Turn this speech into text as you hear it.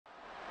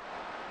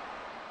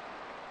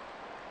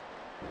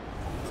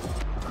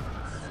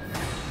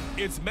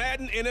It's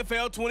Madden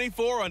NFL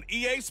 24 on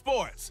EA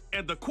Sports.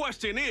 And the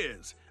question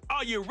is,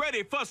 are you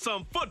ready for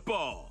some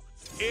football?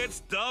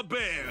 It's the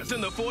Bears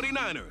and the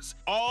 49ers.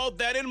 All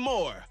that and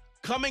more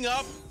coming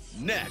up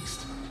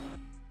next.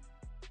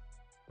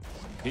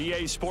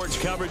 EA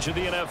Sports coverage of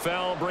the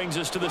NFL brings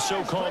us to the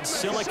so-called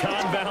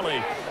Silicon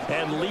Valley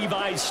and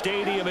Levi's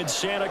Stadium in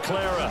Santa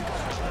Clara.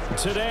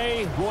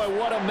 Today, boy,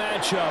 what a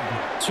matchup.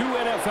 Two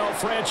NFL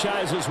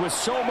franchises with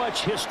so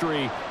much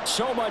history,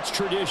 so much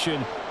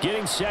tradition,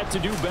 getting set to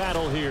do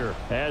battle here,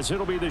 as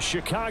it'll be the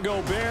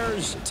Chicago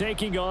Bears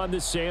taking on the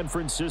San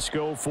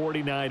Francisco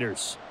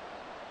 49ers.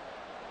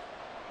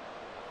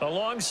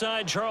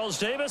 Alongside Charles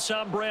Davis,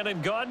 I'm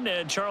Brandon Gaudin,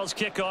 and Charles,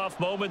 kickoff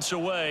moments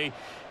away.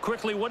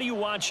 Quickly, what are you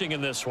watching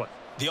in this one?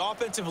 The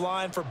offensive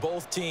line for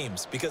both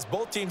teams, because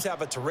both teams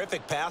have a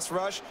terrific pass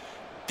rush.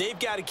 They've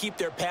got to keep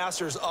their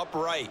passers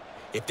upright.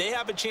 If they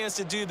have a chance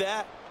to do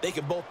that, they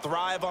can both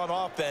thrive on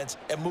offense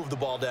and move the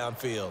ball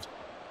downfield.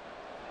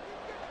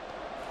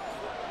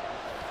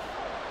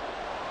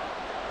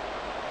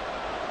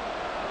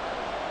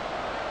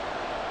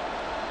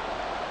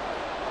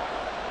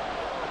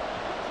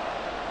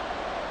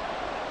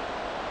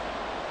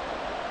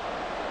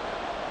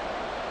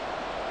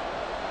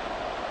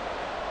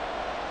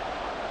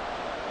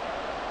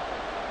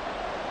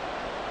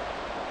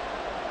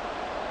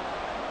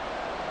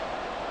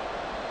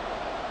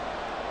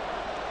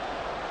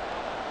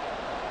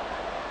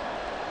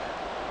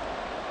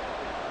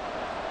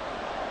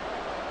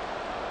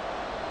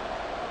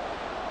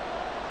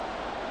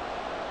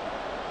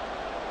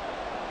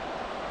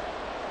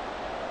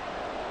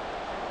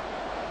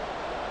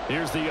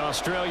 Here's the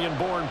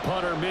Australian-born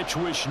punter Mitch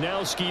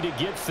Wishnowsky to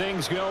get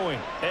things going.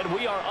 And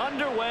we are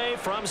underway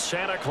from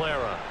Santa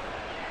Clara.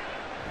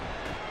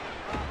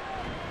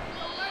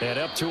 And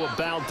up to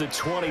about the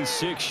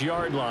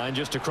 26-yard line,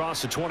 just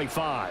across the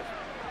 25.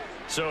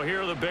 So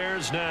here are the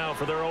Bears now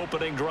for their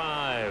opening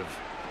drive.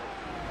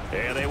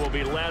 And they will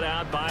be led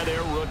out by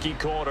their rookie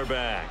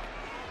quarterback.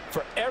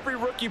 For every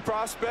rookie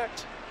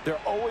prospect, there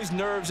are always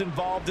nerves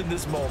involved in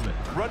this moment.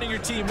 Running your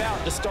team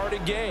out to start a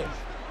game.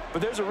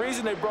 But there's a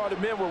reason they brought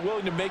him in. We're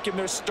willing to make him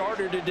their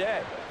starter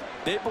today.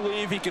 They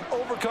believe he can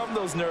overcome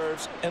those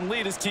nerves and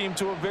lead his team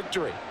to a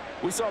victory.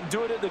 We saw him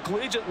do it at the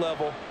collegiate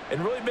level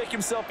and really make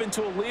himself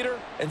into a leader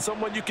and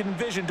someone you can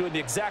envision doing the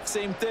exact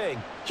same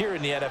thing here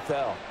in the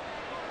NFL.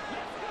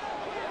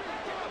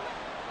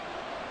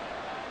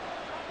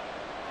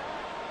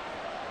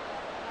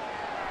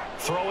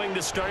 Throwing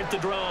to start the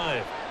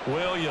drive,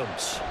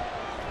 Williams.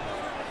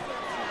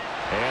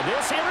 And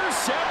this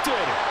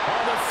intercepted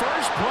on the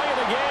first play of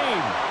the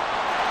game.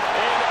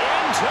 And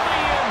into the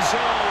end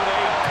zone,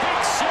 a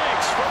pick six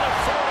for the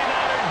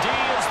 49er D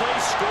as they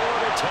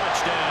scored a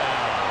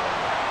touchdown.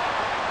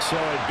 So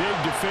a big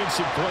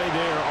defensive play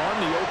there on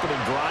the opening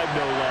drive,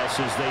 no less,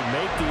 as they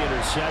make the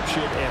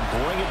interception and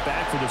bring it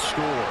back for the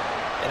score.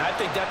 And I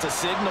think that's a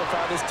signal for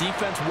how this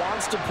defense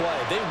wants to play.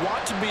 They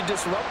want to be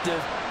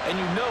disruptive, and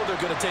you know they're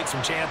going to take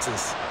some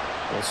chances.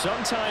 Well,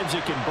 sometimes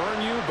it can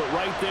burn you, but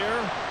right there,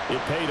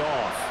 it paid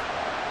off.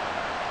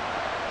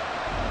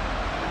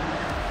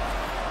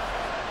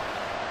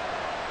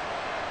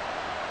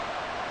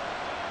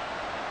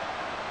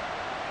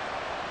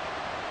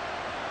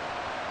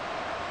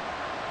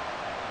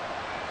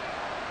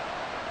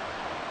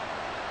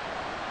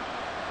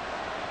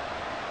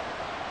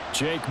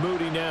 Jake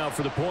Moody now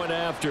for the point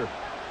after.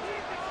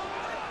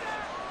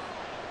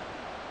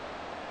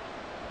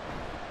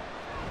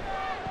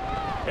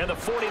 And the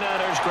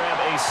 49ers grab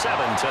a 7-0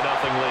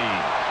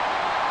 lead.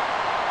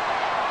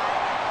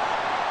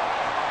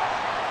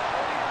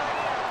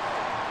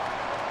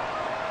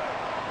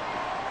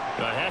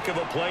 A heck of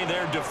a play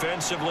there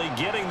defensively,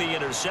 getting the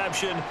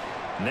interception,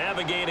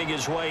 navigating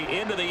his way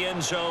into the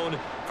end zone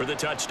for the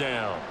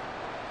touchdown.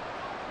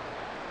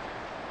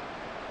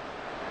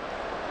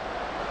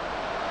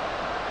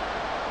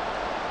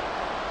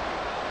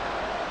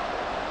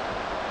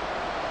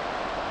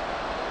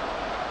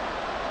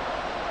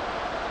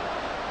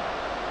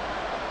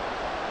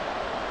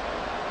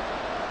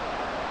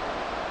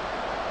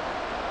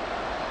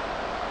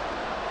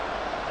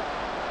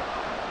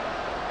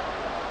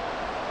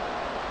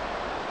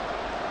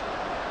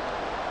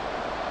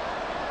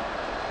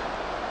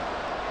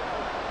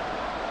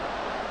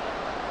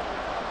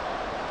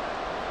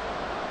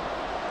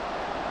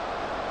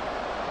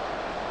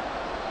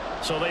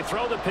 So they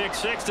throw the pick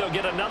six. They'll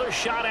get another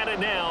shot at it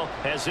now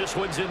as this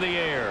one's in the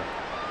air.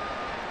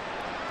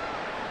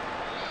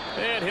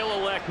 And he'll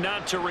elect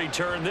not to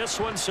return this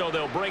one, so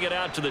they'll bring it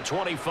out to the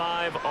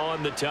 25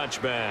 on the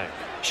touchback.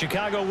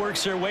 Chicago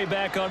works their way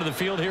back onto the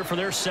field here for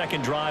their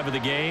second drive of the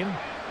game.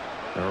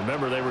 And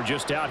remember, they were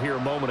just out here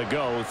a moment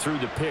ago through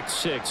the pick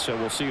six, so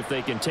we'll see if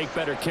they can take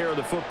better care of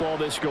the football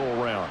this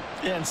go-around.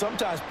 Yeah, and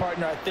sometimes,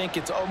 partner, I think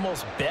it's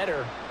almost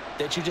better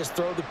that you just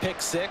throw the pick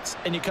six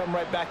and you come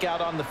right back out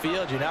on the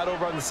field. You're not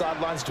over on the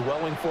sidelines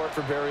dwelling for it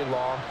for very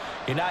long.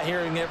 You're not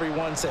hearing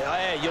everyone say, oh,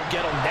 hey, you'll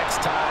get them next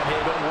time. Hey,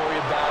 don't worry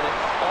about it.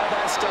 All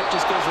that stuff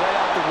just goes right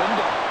out the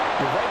window.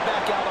 You're right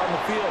back out on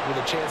the field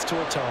with a chance to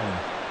atone.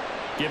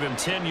 Give him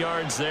 10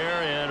 yards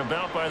there, and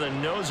about by the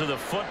nose of the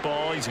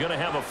football, he's going to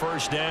have a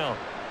first down.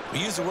 We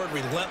use the word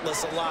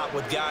relentless a lot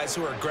with guys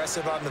who are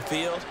aggressive on the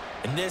field.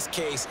 In this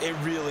case, it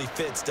really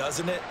fits,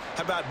 doesn't it?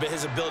 How about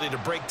his ability to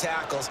break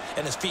tackles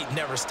and his feet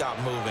never stop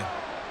moving?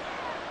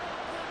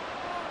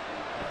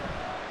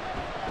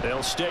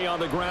 They'll stay on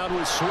the ground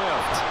with Swift.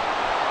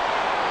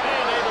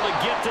 And able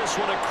to get this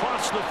one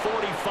across the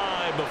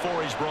 45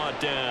 before he's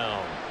brought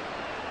down.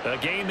 A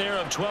gain there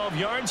of 12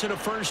 yards and a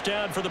first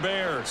down for the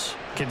Bears.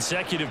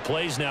 Consecutive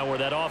plays now where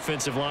that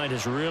offensive line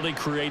has really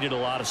created a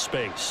lot of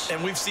space.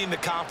 And we've seen the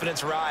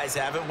confidence rise,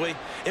 haven't we?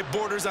 It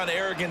borders on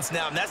arrogance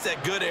now, and that's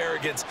that good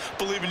arrogance,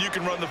 believing you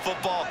can run the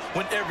football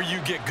whenever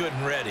you get good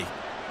and ready.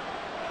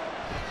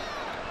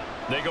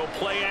 They go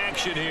play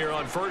action here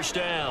on first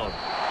down.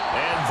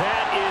 And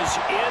that is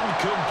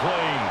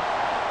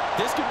incomplete.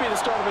 This could be the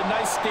start of a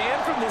nice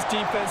stand from this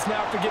defense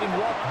now after getting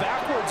walked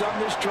backwards on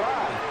this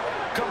drive.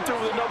 Come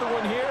through with another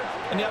one here,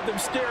 and you have them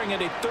staring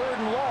at a 3rd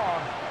and long,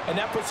 and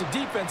that puts the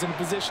defense in a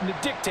position to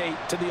dictate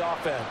to the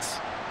offense.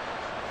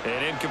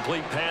 An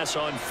incomplete pass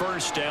on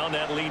first down.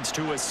 That leads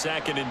to a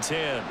 2nd and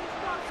 10.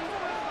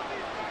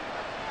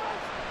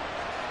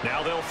 Now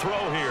they'll throw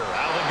here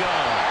out of the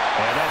gun.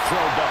 And that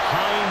throw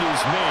behind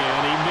his man.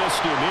 He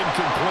missed him.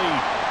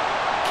 Incomplete.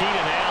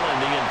 Keenan Allen,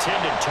 the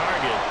intended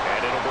target,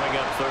 and it'll bring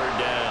up 3rd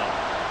down.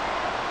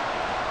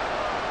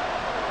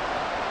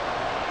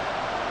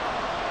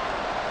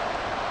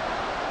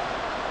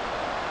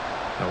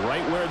 Now,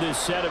 right where this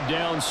set of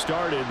downs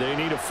started, they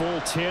need a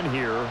full 10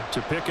 here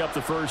to pick up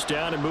the first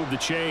down and move the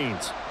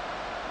chains.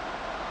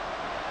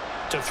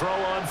 To throw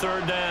on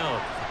 3rd down,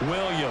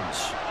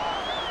 Williams.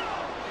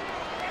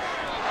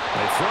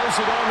 He throws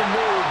it on the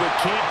move, but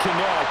can't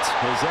connect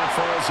as that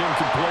falls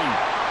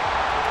incomplete.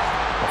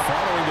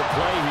 Following the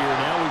play here,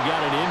 now we've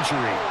got an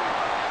injury.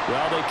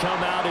 Well, they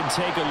come out and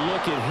take a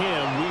look at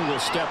him. We will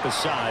step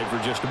aside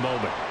for just a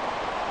moment.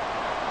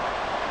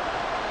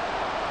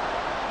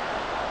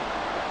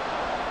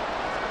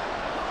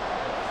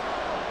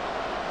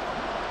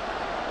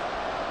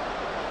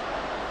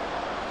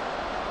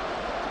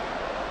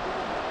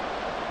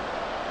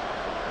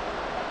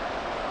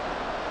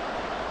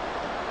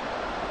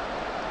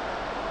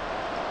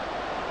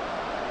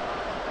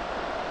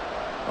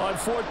 On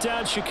 4th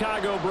down,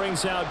 Chicago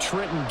brings out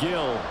Trenton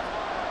Gill.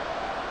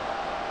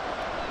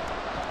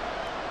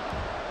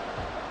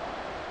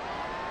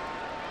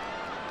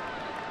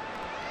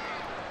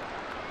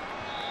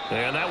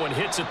 And that one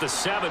hits at the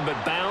 7,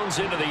 but bounds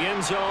into the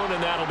end zone,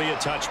 and that'll be a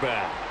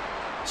touchback.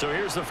 So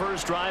here's the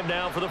first drive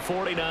now for the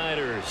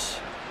 49ers.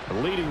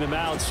 Leading them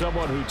out,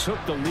 someone who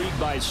took the league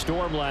by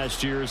storm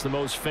last year is the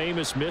most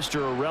famous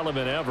Mr.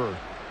 Irrelevant ever.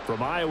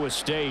 From Iowa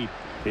State,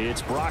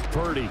 it's Brock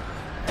Purdy.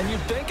 And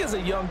you'd think as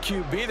a young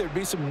QB there'd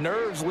be some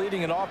nerves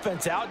leading an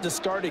offense out to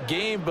start a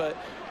game, but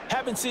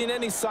haven't seen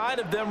any sign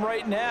of them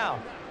right now.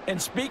 And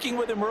speaking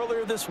with him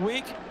earlier this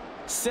week,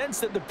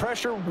 sensed that the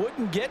pressure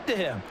wouldn't get to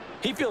him.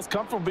 He feels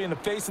comfortable being the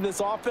face of this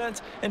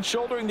offense and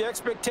shouldering the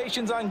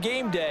expectations on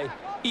game day,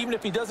 even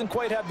if he doesn't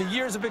quite have the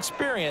years of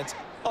experience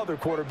other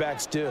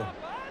quarterbacks do.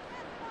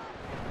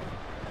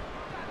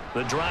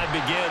 The drive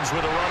begins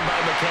with a run by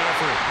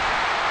McCaffrey.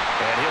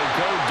 And he'll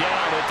go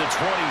down at the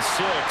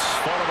 26,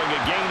 following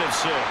a gain of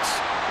 6.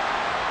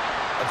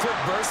 A quick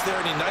burst there,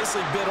 and he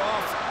nicely bit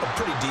off a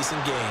pretty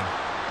decent gain.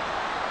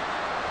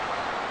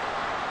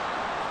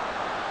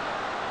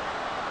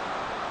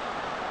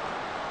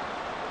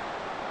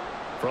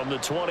 From the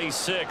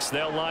 26,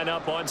 they'll line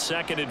up on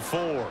 2nd and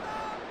 4.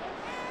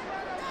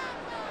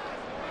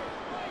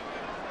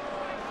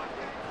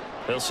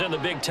 They'll send the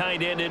big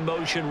tight end in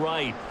motion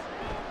right.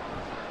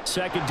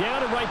 2nd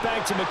down and right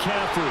back to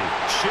McCaffrey.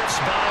 Shifts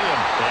by him,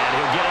 and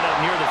he'll get it up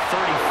near the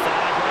 35,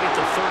 right at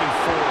the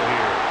 34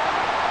 here.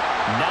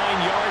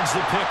 9 yards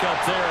to pick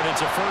up there, and it's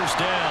a first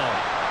down.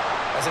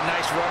 That's a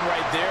nice run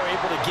right there,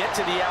 able to get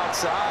to the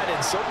outside,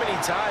 and so many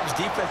times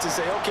defenses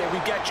say, okay, we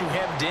got you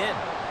hemmed in.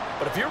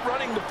 But if you're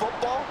running the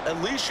football,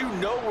 at least you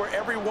know where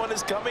everyone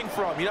is coming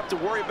from. You don't have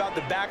to worry about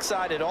the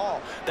backside at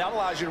all. That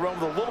allows you to run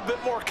with a little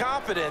bit more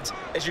confidence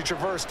as you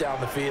traverse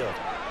down the field.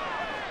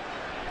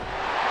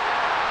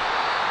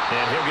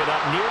 And he'll get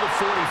up near the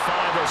 45.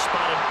 They'll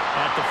spot it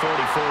at the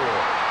 44.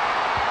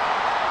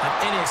 On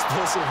any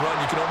explosive run,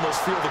 you can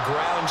almost feel the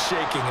ground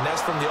shaking, and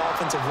that's from the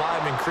offensive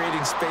linemen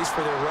creating space for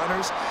their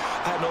runners.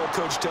 I had an old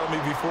coach tell me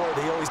before,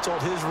 they always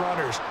told his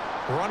runners,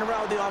 run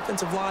around with the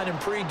offensive line in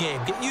pregame.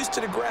 Get used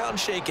to the ground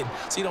shaking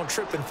so you don't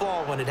trip and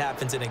fall when it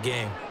happens in a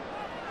game.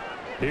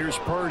 Here's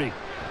Purdy.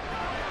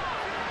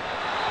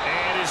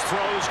 And his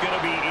throw's going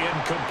to be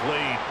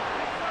incomplete.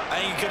 I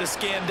think he could have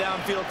scanned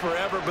downfield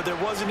forever, but there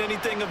wasn't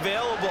anything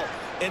available.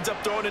 Ends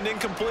up throwing an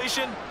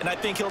incompletion, and I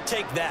think he'll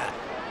take that.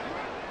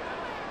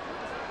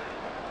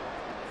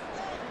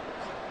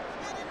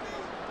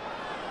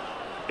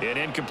 An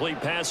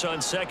incomplete pass on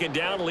 2nd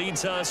down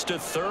leads us to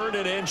 3rd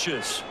and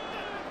inches.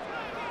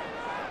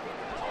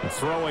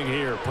 Throwing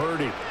here,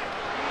 Purdy.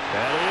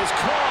 That is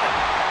caught.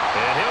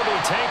 And he'll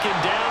be taken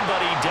down,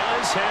 but he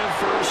does have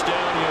first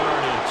down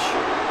yardage.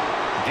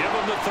 Give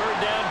him the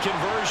third down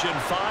conversion,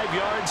 5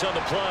 yards on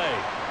the play.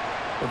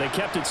 Well, they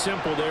kept it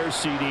simple there,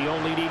 CD,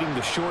 only needing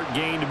the short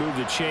gain to move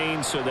the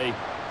chain, so they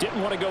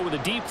didn't want to go with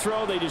a deep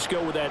throw. They just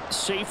go with that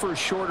safer,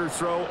 shorter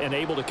throw and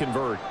able to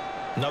convert.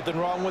 Nothing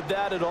wrong with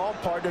that at all,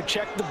 partner.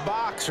 Check the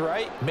box,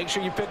 right? Make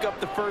sure you pick up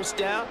the first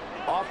down.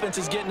 Offense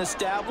is getting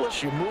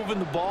established. You're moving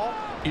the ball.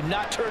 You're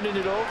not turning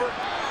it over.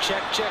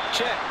 Check, check,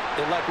 check.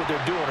 They like what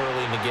they're doing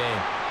early in the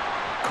game.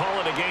 Call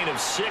it a gain of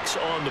 6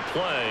 on the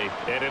play,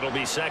 and it'll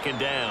be second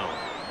down.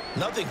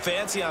 Nothing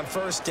fancy on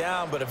first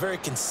down, but a very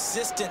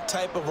consistent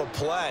type of a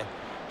play.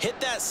 Hit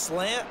that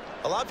slant.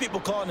 A lot of people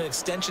call it an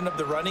extension of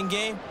the running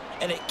game,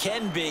 and it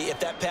can be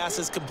if that pass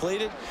is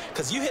completed,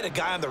 because you hit a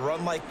guy on the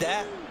run like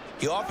that,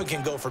 you often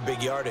can go for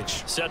big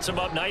yardage. Sets him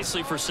up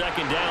nicely for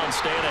second down,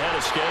 staying ahead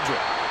of schedule.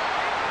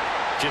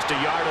 Just a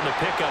yard on the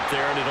pickup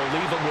there, and it'll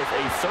leave him with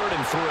a 3rd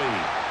and 3.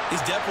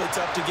 He's definitely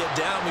tough to get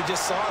down. We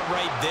just saw it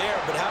right there,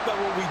 but how about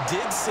what we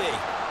did see?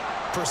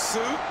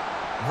 Pursuit,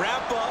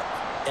 wrap up,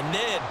 and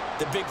then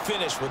the big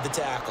finish with the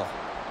tackle.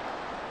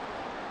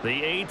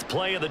 The 8th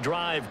play of the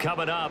drive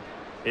coming up.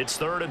 It's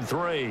 3rd and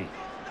 3.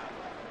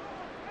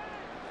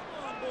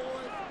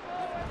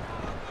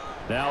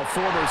 Now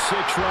former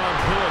 6th-round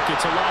pick,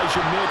 it's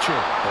Elijah Mitchell.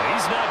 Well,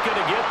 he's not going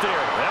to get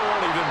there. That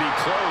won't even be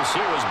close.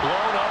 He was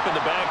blown up in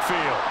the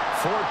backfield.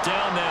 4th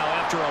down now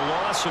after a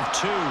loss of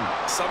 2.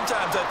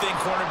 Sometimes I think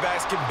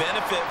cornerbacks can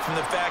benefit from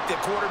the fact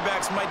that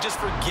quarterbacks might just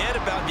forget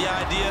about the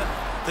idea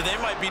that they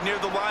might be near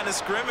the line of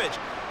scrimmage.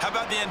 How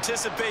about the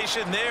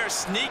anticipation there,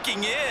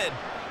 sneaking in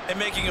and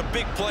making a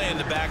big play in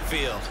the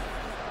backfield?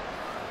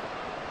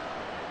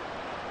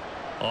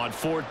 On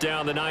 4th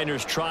down, the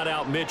Niners trot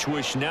out Mitch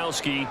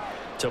Wishnowski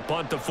to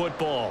punt the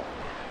football.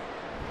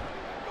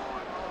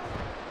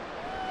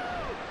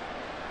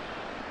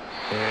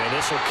 And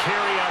this will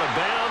carry out of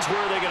bounds. Where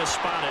are they going to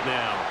spot it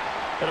now?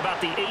 At about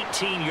the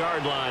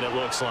 18-yard line, it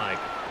looks like.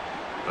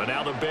 But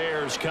now the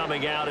Bears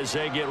coming out as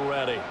they get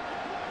ready.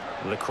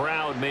 The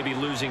crowd may be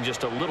losing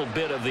just a little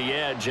bit of the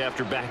edge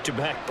after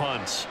back-to-back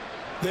punts.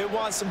 They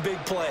want some big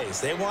plays.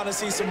 They want to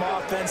see some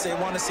offense. They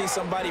want to see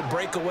somebody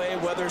break away,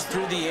 whether it's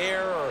through the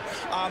air or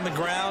on the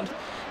ground.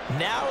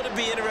 Now it'll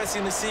be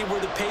interesting to see where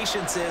the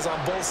patience is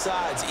on both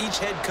sides. Each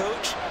head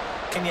coach,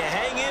 can you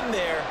hang in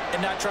there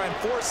and not try and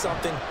force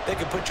something that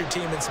could put your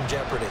team in some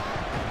jeopardy?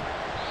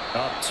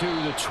 Up to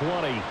the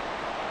 20.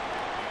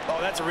 Oh,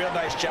 that's a real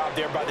nice job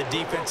there by the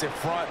defensive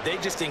front. They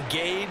just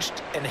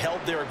engaged and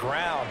held their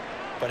ground.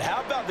 But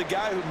how about the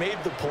guy who made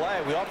the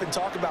play? We often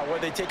talk about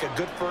whether they take a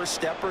good first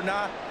step or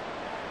not.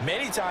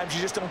 Many times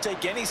you just don't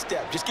take any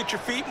step. Just get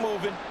your feet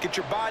moving, get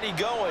your body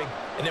going,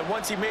 and then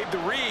once he made the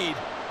read,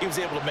 he was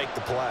able to make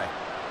the play.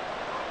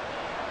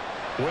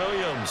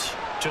 Williams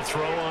to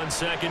throw on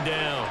second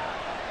down.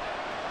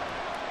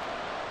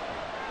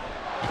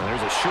 And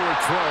there's a short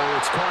throw.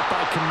 It's caught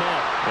by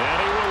Kmet. And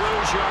he will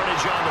lose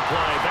yardage on the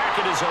play. Back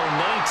at his own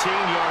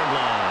 19-yard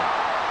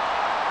line.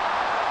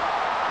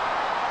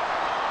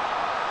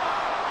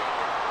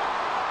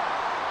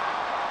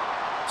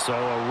 So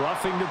a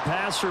roughing the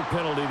passer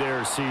penalty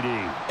there, CD.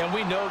 And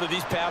we know that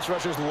these pass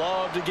rushers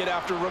love to get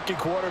after rookie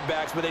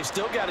quarterbacks, but they've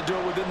still got to do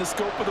it within the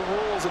scope of the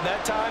rules. And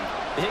that time,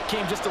 the hit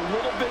came just a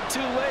little bit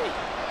too late.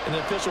 And the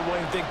official won't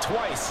even think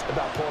twice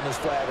about pulling his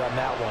flag on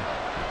that one.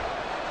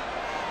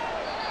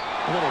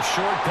 A little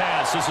short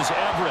pass. This is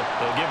Everett.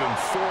 They'll give him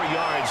 4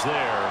 yards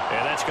there,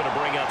 and that's going to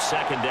bring up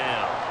second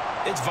down.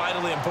 It's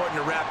vitally important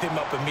to wrap him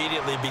up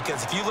immediately,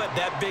 because if you let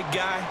that big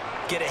guy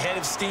get ahead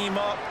of steam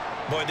up,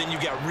 boy, then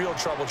you've got real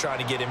trouble trying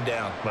to get him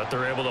down. But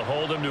they're able to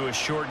hold him to a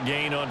short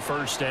gain on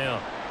first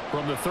down.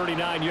 From the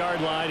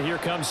 39-yard line, here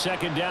comes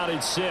second down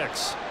at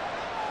 6.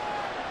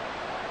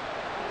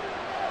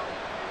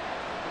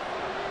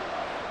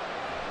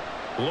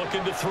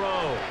 Looking to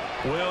throw.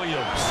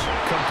 Williams.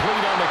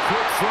 Complete on the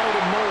quick throw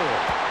to Moore.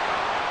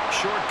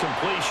 Short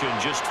completion,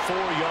 just 4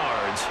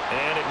 yards,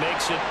 and it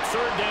makes it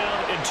 3rd down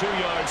and 2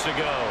 yards to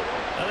go.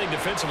 I think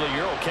defensively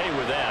you're okay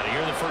with that.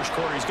 Here in the first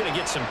quarter, he's going to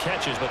get some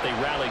catches, but they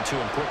rallied to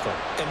him quickly.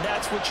 And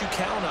that's what you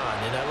count on,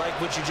 and I like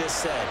what you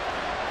just said.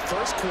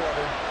 First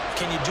quarter,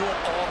 can you do it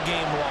all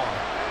game long?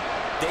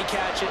 They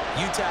catch it,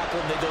 you tackle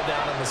them, they go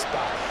down on the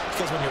spot.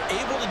 Because when you're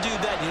able to do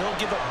that, you don't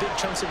give up big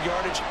chunks of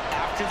yardage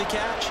after the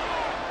catch.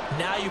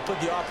 Now you put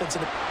the offense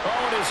in the... Oh,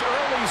 and his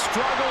early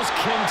struggles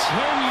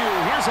continue.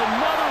 Here's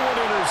another one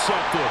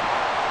intercepted.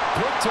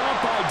 Picked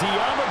up by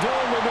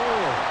Diamador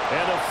Lenore.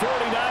 And the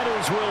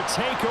 49ers will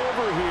take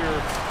over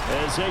here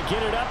as they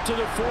get it up to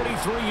the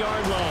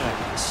 43-yard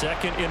line.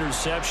 Second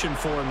interception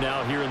for him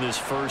now here in this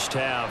first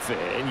half.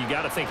 And you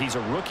got to think he's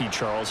a rookie,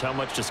 Charles. How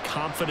much does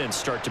confidence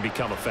start to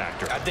become a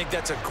factor? I think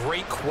that's a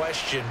great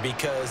question,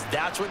 because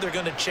that's what they're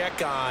going to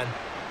check on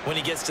when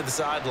he gets to the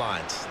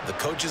sidelines. The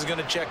coach is going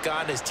to check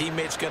on it. His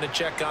teammates going to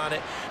check on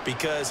it,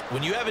 because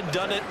when you haven't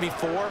done it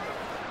before,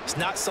 it's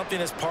not something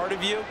that's part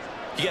of you.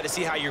 You got to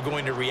see how you're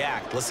going to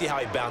react. Let's see how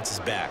he bounces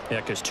back. Yeah,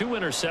 because 2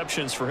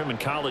 interceptions for him in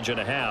college and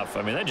a half.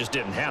 I mean, that just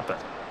didn't happen.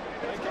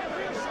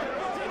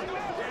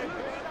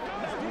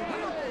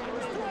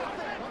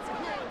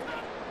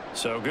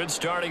 So good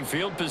starting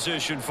field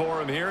position for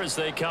them here as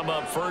they come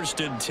up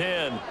 1st and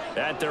 10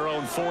 at their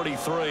own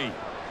 43.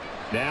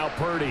 Now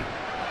Purdy.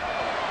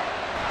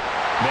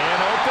 Man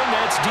open,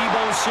 that's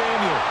Deebo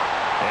Samuel.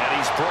 And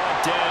he's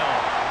brought down.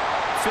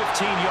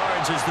 15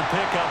 yards is the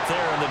pickup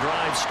there, and the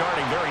drive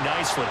starting very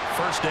nicely.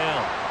 1st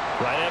down.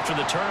 Right after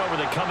the turnover,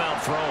 they come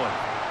out throwing.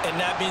 And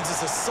that means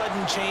it's a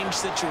sudden change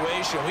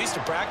situation. We used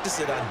to practice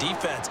it on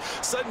defense.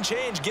 Sudden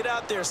change, get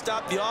out there,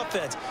 stop the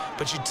offense.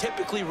 But you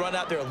typically run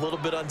out there a little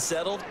bit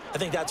unsettled. I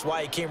think that's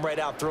why he came right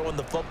out throwing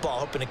the football,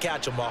 hoping to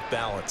catch him off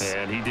balance.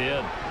 And he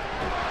did.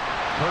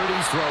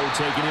 Purdy's throw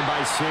taken in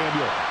by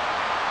Samuel.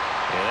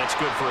 And that's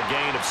good for a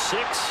gain of 6,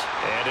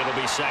 and it'll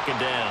be 2nd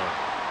down.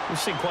 We've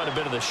seen quite a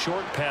bit of the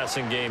short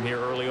passing game here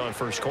early on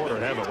 1st quarter,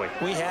 haven't we?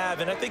 We have,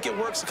 and I think it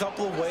works a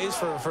couple of ways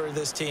for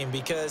this team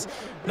because,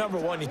 number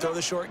one, you throw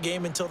the short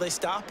game until they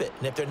stop it.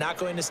 And if they're not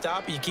going to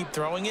stop it, you keep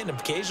throwing it, and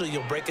occasionally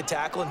you'll break a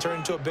tackle and turn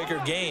into a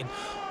bigger gain.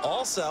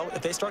 Also,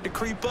 if they start to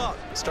creep up,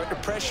 start to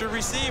pressure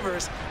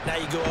receivers, now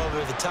you go over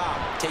the top,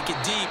 take it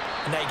deep,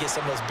 and now you get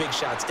some of those big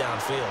shots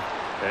downfield.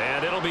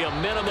 And it'll be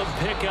a minimum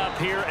pickup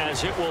here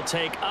as it will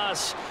take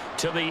us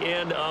to the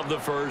end of the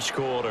 1st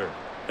quarter.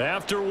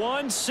 After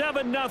one,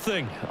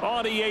 7-0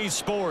 on EA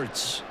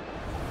Sports.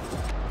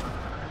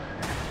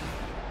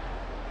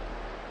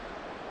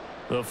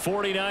 The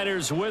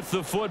 49ers with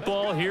the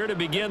football here to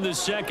begin the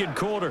 2nd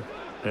quarter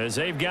as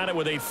they've got it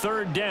with a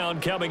 3rd down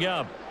coming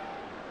up.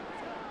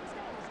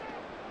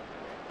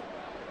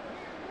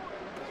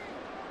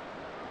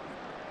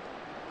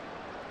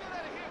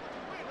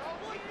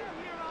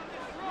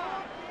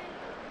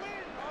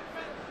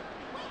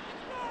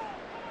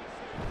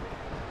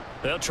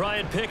 They'll try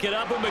and pick it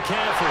up with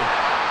McCaffrey.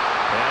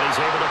 And he's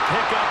able to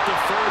pick up the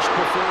 1st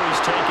before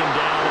he's taken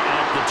down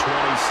at the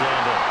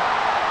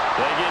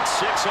 27. They get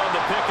 6 on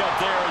the pickup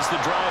there as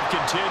the drive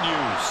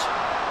continues.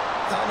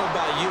 I don't know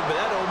about you, but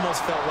that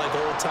almost felt like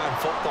old-time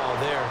football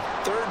there.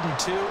 3rd and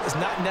 2 is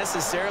not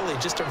necessarily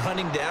just a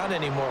running down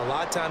anymore. A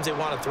lot of times they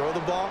want to throw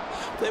the ball.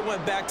 They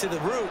went back to the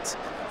roots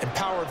and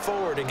powered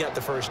forward and got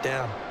the 1st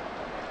down.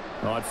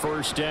 On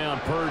 1st down,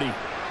 Purdy.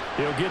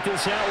 He'll get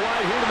this out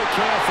wide here to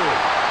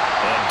McCaffrey.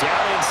 And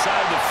down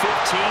inside the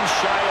 15,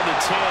 shy of the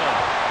 10.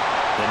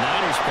 The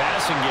Niners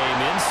passing game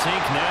in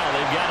sync now.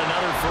 They've got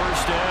another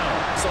 1st down.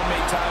 So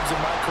many times in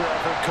my career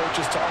I've heard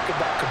coaches talk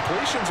about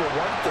completions are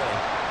one thing.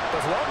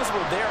 But as long as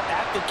we're there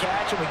at the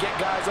catch and we get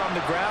guys on the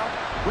ground,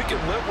 we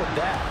can live with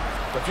that.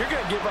 But if you're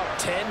going to give up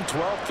 10,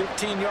 12,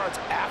 15 yards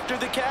after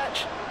the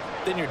catch,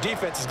 then your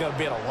defense is going to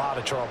be in a lot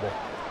of trouble.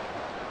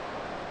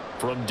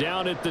 From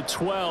down at the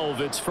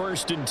 12, it's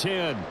 1st and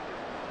 10.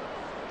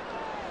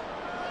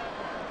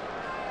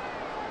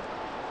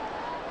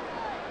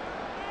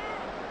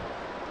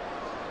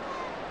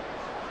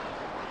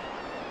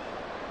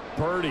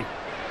 Purdy.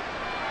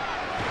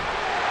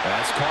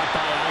 That's caught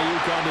by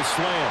Ayuk on the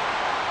slant.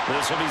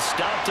 This will be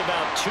stopped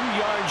about 2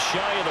 yards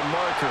shy of the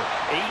marker.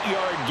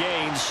 8-yard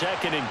gain,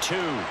 2nd and 2.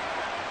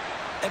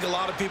 I think a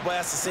lot of people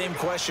ask the same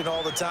question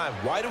all the time.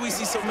 Why do we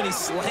see so many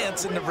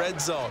slants in the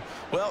red zone?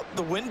 Well,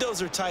 the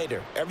windows are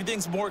tighter.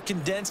 Everything's more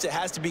condensed. It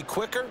has to be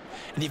quicker,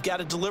 and you've got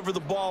to deliver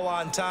the ball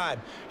on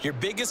time. Your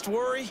biggest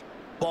worry?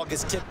 Ball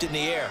gets tipped in the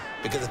air,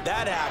 because if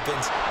that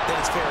happens, then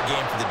it's fair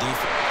game for the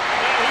defense.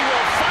 And he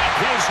will fight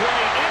his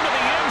way into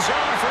the end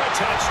zone for a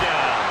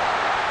touchdown.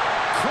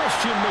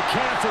 Christian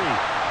McCaffrey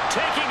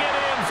taking it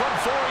in from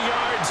 4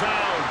 yards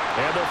out.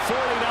 And the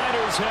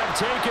 49ers have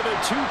taken a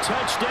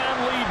 2-touchdown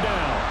lead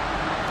now.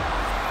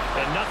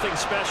 And nothing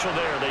special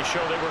there. They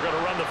showed they were going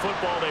to run the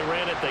football. They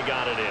ran it. They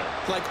got it in.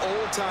 Like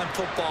old-time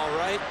football,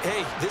 right?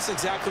 Hey, this is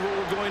exactly what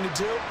we're going to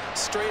do.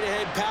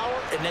 Straight-ahead power,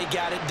 and they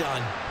got it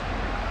done.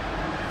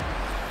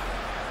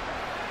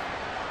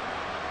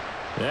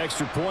 The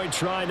extra point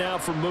try now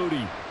for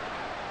Moody.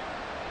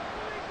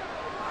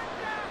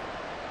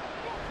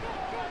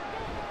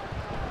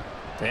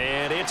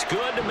 And it's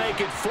good to make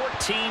it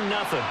 14-0.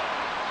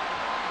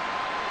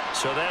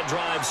 So that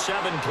drive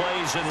 7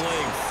 plays in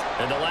length.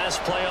 And the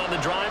last play on the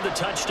drive, the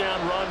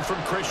touchdown run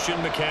from Christian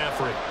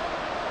McCaffrey.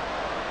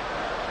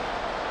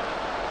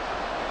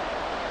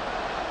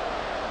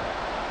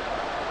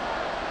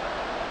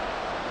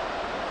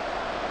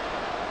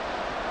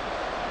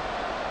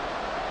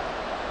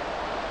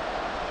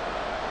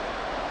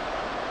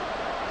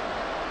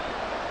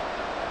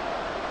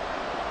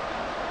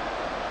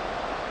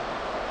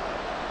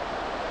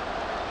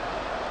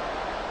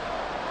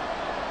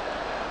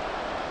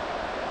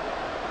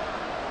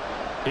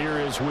 Here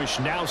is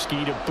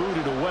Wisnowski to boot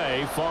it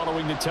away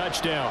following the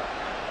touchdown.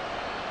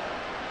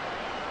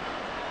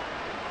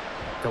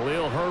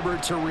 Khalil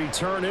Herbert to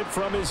return it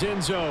from his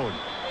end zone.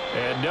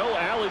 And no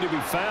alley to be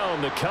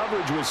found. The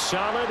coverage was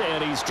solid,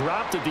 and he's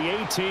dropped at the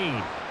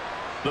 18.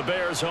 The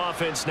Bears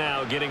offense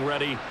now getting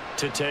ready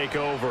to take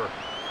over.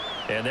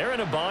 And they're in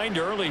a bind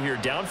early here,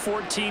 down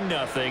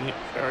 14-0.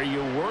 Are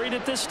you worried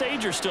at this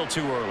stage or still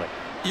too early?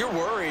 You're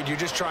worried. You're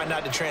just trying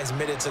not to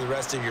transmit it to the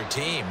rest of your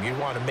team. You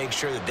want to make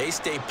sure that they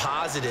stay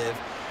positive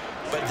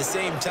But at the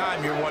same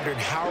time, you're wondering,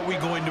 how are we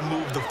going to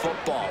move the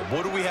football?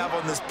 What do we have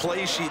on this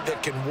play sheet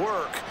that can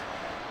work?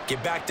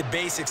 Get back to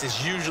basics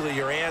is usually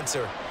your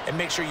answer. And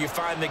make sure you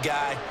find the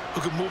guy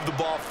who can move the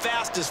ball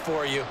fastest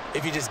for you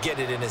if you just get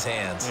it in his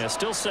hands. Yeah,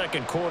 still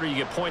second quarter. You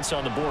get points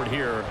on the board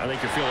here. I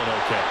think you're feeling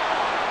okay.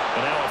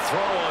 And now a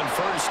throw on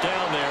first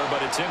down there,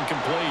 but it's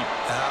incomplete.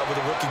 With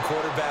a rookie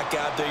quarterback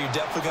out there, you're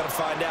definitely going to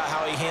find out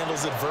how he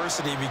handles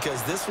adversity,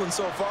 because this one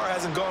so far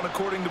hasn't gone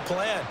according to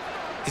plan.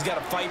 He's got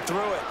to fight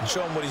through it and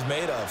show him what he's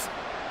made of.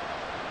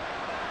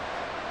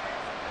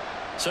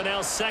 So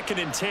now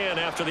 2nd and 10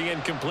 after the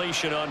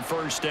incompletion on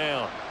first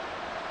down.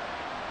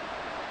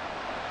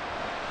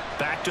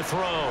 Back to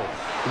throw.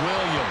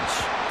 Williams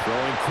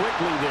throwing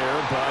quickly there,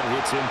 but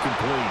it's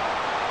incomplete.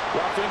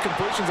 Well, for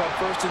incompletions on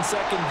 1st and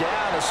 2nd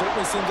down, it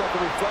certainly seems like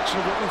a reflection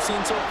of what we've seen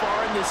so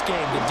far in this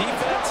game. The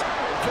defense,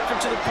 quicker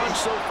to the punch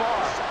so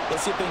far.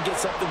 Let's see if they can get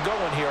something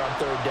going here on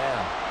 3rd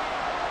down.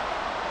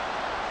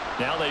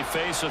 Now they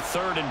face a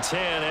 3rd and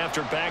 10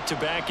 after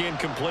back-to-back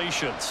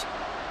incompletions.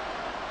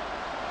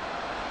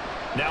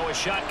 Now a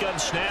shotgun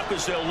snap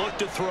as they'll look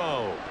to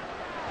throw.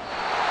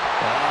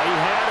 He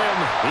had him.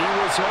 He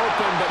was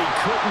open, but he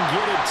couldn't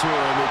get it to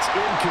him. It's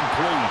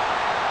incomplete.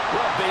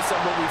 Well, based on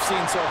what we've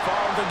seen so far,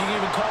 I don't think you can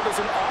even call this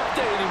an off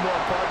day anymore,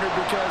 partner,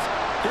 because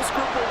this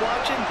group we're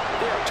watching,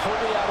 they are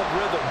totally out of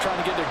rhythm,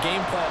 trying to get their game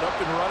plan up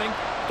and running.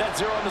 That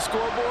 0 on the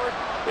scoreboard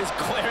is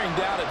glaring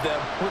down at them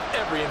with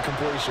every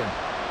incompletion.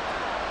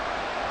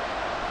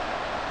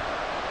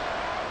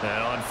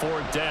 And on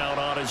 4th down,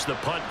 on is the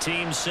punt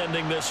team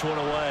sending this one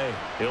away.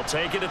 He'll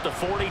take it at the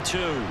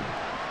 42.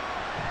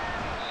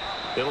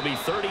 It'll be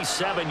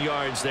 37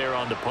 yards there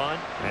on the punt.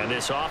 And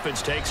this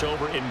offense takes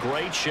over in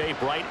great shape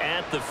right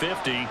at the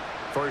 50.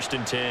 1st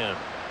and 10.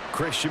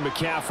 Christian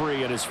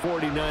McCaffrey and his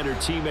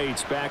 49er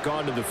teammates back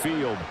onto the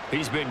field.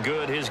 He's been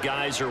good. His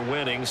guys are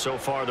winning. So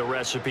far, the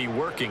recipe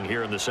working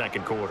here in the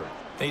 2nd quarter.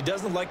 And he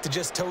doesn't like to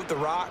just tote the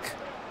rock.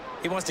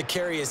 He wants to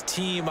carry his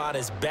team on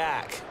his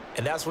back.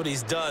 And that's what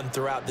he's done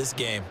throughout this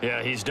game.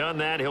 Yeah, he's done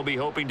that. He'll be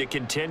hoping to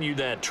continue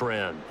that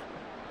trend.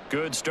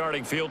 Good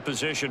starting field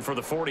position for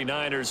the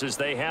 49ers as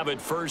they have it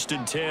 1st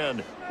and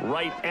 10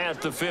 right at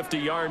the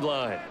 50-yard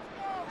line.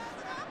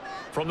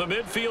 From the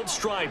midfield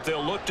stripe,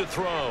 they'll look to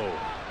throw.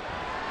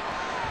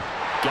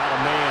 Got a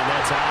man.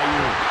 That's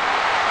Ayuk.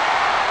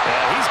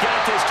 And he's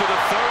got this to the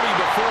 30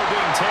 before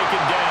being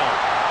taken down.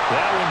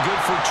 That one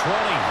good for 20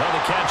 on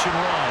the catch and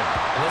run.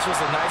 And this was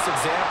a nice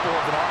example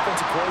of an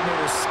offensive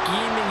coordinator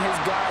scheming his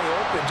guy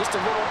open. Just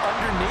a little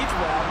underneath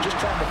route, just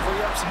trying to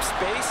free up some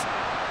space.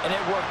 And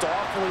it worked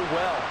awfully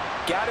well.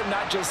 Got him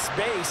not just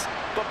space,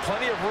 but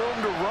plenty of room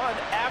to run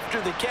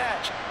after the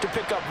catch to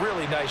pick up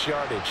really nice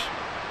yardage.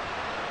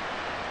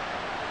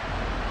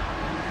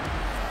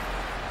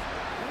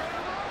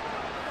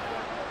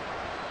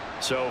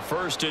 So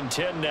 1st and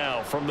 10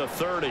 now from the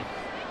 30.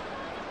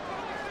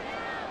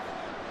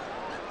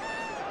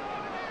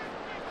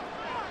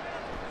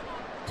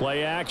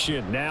 Play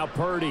action. Now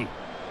Purdy.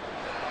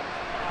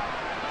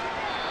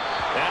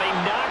 And he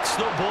knocks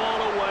the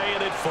ball away,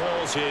 and it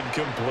falls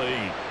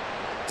incomplete.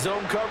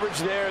 Zone coverage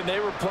there, and they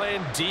were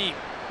playing deep.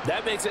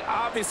 That makes it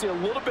obviously a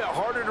little bit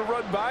harder to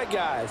run by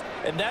guys.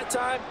 And that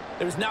time,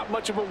 there was not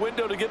much of a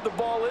window to get the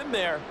ball in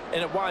there,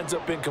 and it winds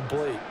up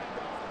incomplete.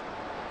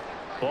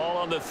 Ball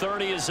on the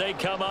 30 as they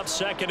come up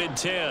 2nd and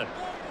 10.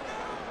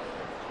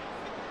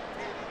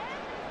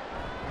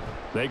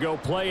 They go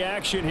play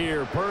action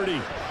here.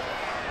 Purdy.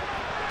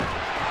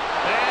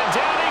 And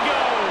down he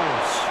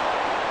goes.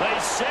 They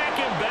sack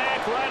him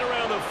back right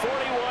around the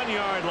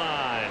 41-yard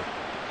line.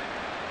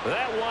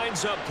 That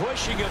winds up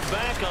pushing him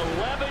back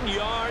 11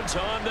 yards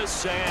on the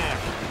sack.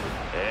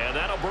 And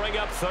that'll bring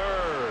up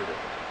 3rd.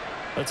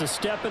 That's a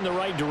step in the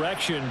right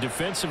direction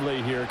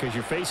defensively here, because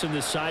you're facing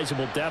this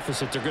sizable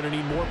deficit. They're going to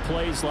need more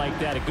plays like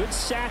that. A good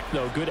sack,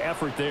 though. Good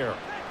effort there.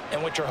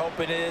 And what you're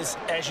hoping is,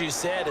 as you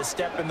said, a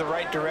step in the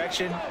right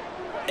direction.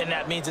 And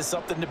that means it's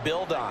something to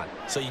build on.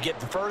 So you get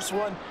the first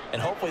one,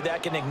 and hopefully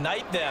that can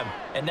ignite them.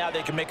 And now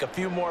they can make a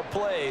few more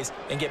plays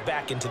and get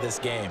back into this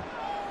game.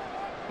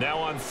 Now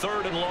on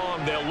 3rd and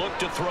long, they'll look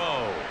to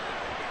throw.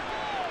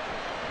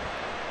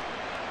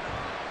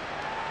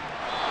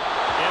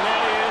 And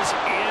that is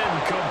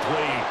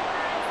incomplete.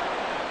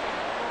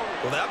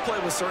 Well, that play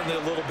was certainly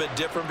a little bit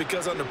different,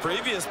 because on the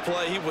previous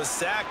play, he was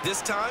sacked.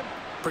 This time,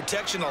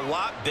 protection a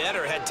lot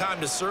better. Had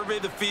time to survey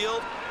the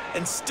field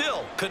and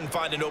still couldn't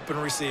find an open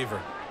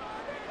receiver.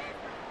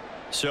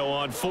 So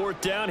on 4th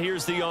down,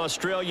 here's the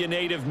Australia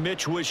native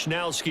Mitch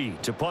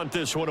Wishnowsky to punt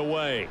this one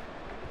away.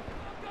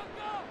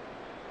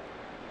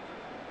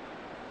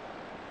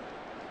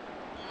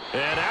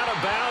 And out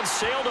of bounds,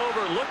 sailed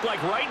over, looked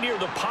like right near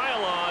the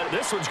pylon.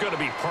 This one's going to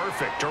be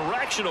perfect.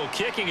 Directional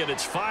kicking at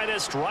its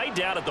finest, right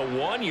down at the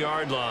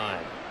 1-yard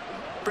line.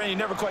 Brandon,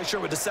 you're never quite sure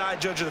what the side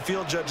judge or the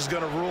field judge is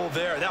going to rule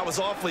there. That was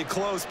awfully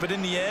close, but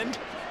in the end,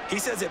 he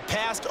says it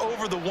passed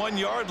over the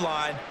 1-yard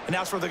line, and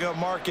that's where they're going to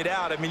mark it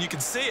out. I mean, you can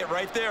see it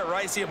right there,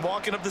 right? See him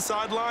walking up the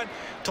sideline?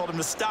 Told him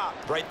to stop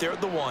right there at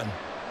the 1.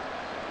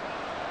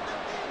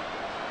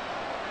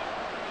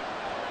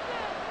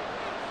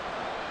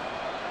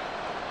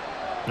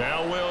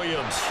 Now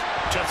Williams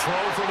to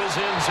throw from his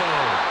end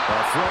zone.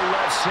 A throw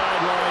left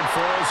sideline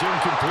falls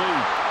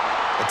incomplete.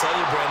 I tell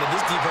you, Brandon,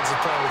 this defense is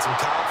playing with some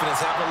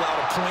confidence. Haven't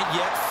allowed a point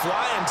yet.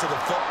 Flying to the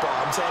football.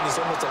 I'm telling you, it's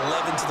almost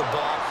 11 to the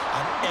ball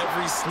on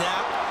every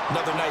snap.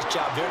 Another nice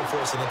job there to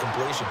force an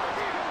incompletion.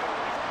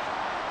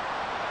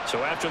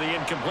 So after the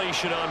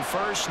incompletion on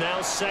first,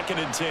 now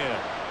 2nd and 10.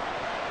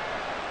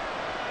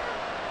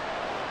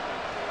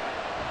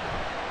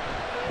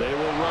 They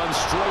will run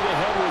straight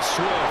ahead with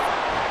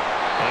Swift.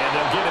 And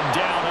they'll get him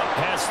down up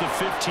past the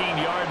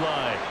 15-yard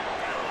line.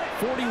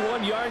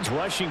 41 yards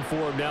rushing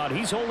for him now, and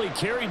he's only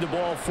carried the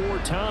ball 4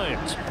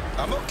 times.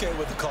 I'm okay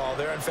with the call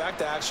there. In fact,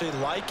 I actually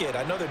like it.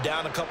 I know they're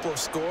down a couple of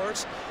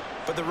scores,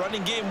 but the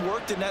running game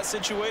worked in that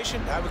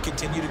situation. I would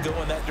continue to go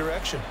in that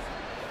direction.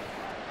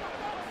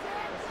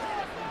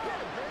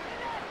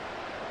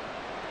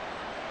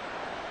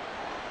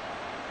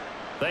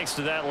 Thanks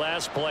to that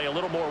last play, a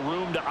little more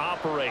room to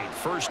operate.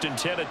 1st and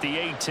 10 at the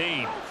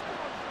 18.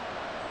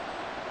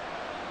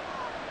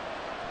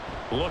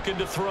 Looking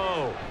to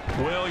throw.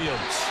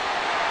 Williams.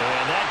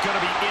 And that's going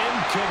to be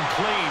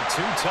incomplete.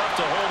 Too tough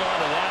to hold on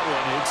to that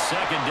one. It's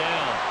 2nd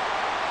down.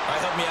 All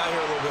right, help me out here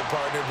a little bit,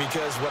 partner,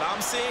 because what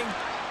I'm seeing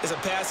is a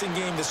passing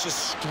game that's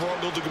just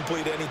struggled to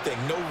complete anything.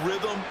 No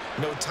rhythm,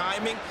 no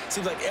timing.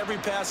 Seems like every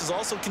pass is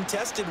also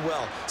contested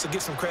well, so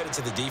give some credit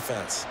to the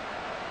defense.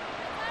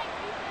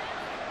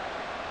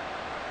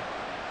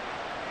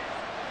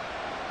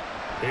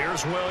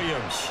 Here's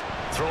Williams.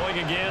 Throwing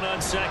again on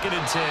 2nd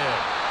and 10.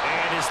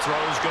 And his throw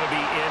is going to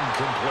be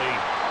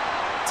incomplete.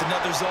 It's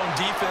another zone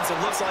defense. It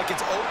looks like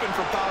it's open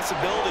for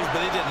possibilities,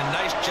 but they did a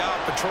nice job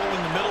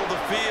patrolling the middle of the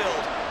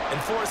field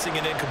and forcing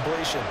an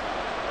incompletion.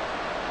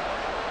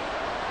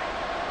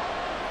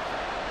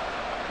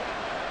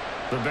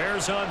 The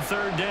Bears on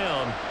 3rd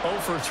down. 0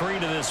 for 3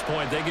 to this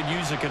point. They could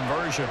use a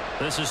conversion.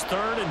 This is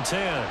 3rd and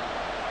 10.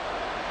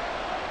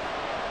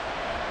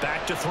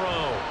 Back to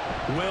throw.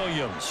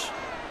 Williams.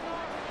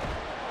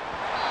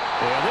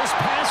 And this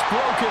pass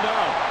broken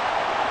up.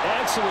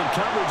 Excellent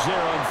coverage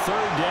there on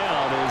 3rd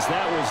down, as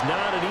that was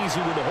not an easy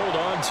one to hold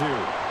on to.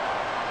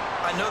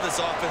 I know this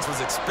offense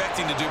was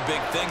expecting to do big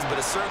things, but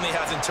it certainly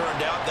hasn't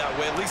turned out that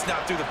way, at least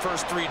not through the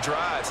first 3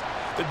 drives.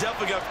 They're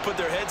definitely going to put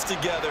their heads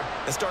together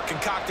and start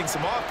concocting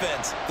some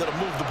offense that'll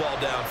move the ball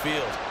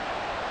downfield.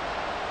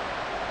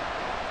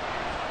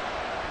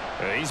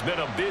 He's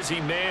been a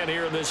busy man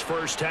here in this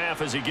first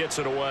half as he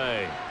gets it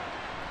away.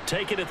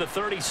 Take it at the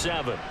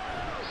 37.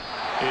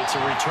 It's a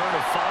return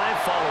of 5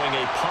 following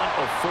a punt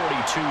of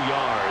 42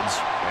 yards.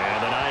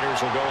 And the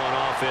Niners will go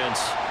on offense.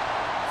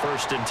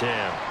 1st and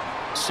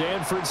 10.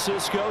 San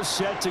Francisco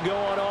set to go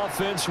on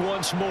offense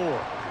once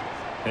more.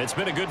 It's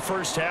been a good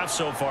first half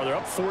so far. They're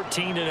up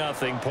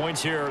 14-0.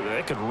 Points here,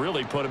 they could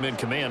really put them in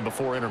command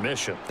before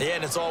intermission. Yeah,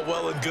 and it's all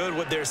well and good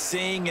what they're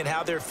seeing and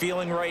how they're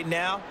feeling right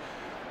now.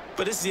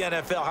 But this is the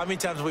NFL. How many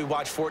times have we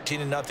watched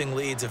 14-0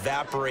 leads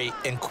evaporate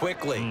and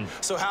quickly?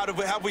 So how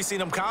have we seen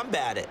them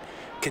combat it?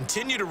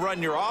 Continue to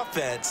run your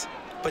offense,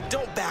 but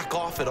don't back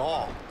off at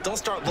all. Don't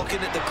start looking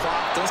at the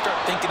clock. Don't start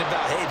thinking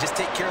about, hey, just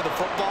take care of the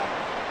football.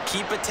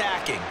 Keep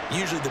attacking.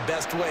 Usually the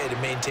best way to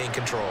maintain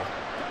control.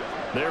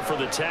 There for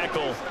the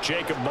tackle,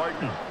 Jacob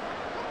Martin.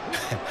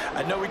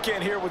 I know we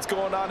can't hear what's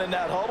going on in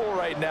that huddle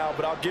right now,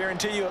 but I'll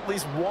guarantee you at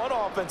least one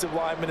offensive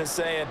lineman is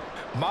saying,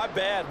 my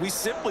bad, we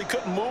simply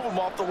couldn't move them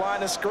off the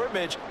line of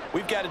scrimmage.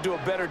 We've got to do a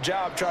better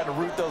job trying to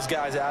root those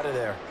guys out of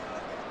there.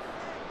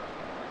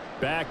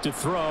 Back to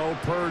throw,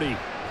 Purdy.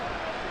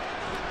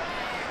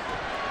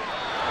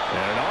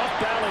 And an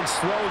off-balance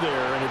throw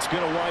there, and it's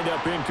going to wind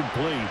up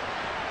incomplete.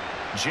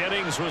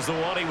 Jennings was the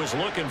one he was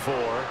looking for,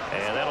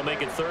 and that'll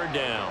make it 3rd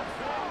down.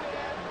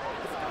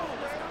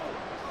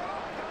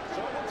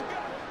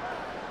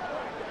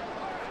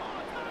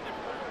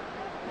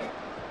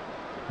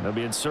 They'll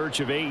be in search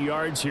of 8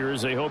 yards here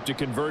as they hope to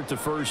convert the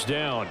 1st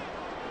down.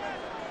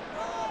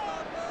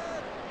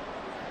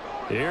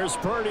 Here's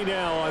Purdy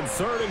now on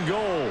 3rd and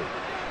goal.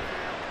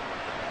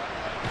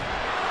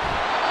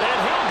 And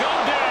he'll go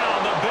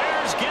down. The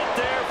Bears get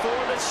there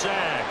for the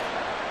sack.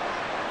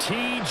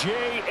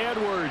 T.J.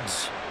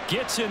 Edwards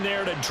gets in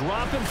there to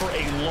drop him for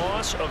a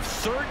loss of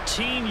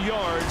 13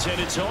 yards,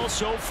 and it's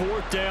also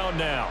 4th down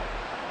now.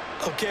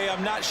 Okay,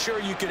 I'm not sure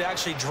you could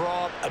actually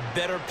draw up a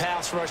better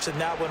pass rush than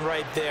that one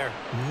right there.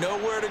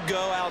 Nowhere to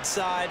go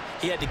outside.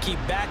 He had to keep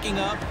backing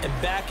up and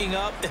backing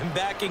up and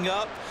backing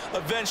up.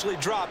 Eventually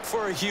dropped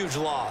for a huge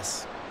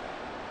loss.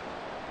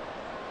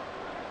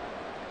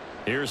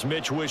 Here's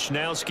Mitch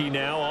Wishnowsky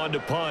now on to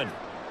punt.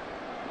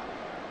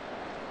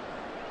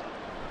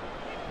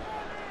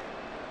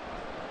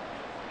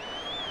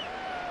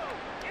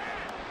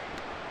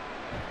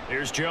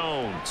 Here's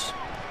Jones.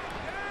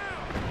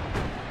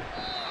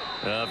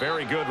 A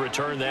very good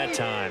return that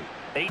time.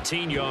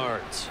 18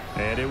 yards.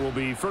 And it will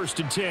be 1st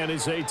and 10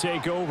 as they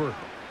take over.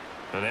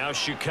 And now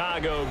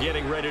Chicago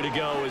getting ready to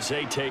go as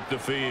they take the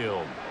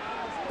field.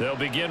 They'll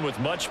begin with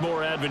much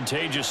more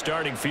advantageous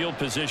starting field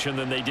position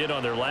than they did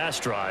on their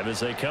last drive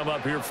as they come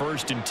up here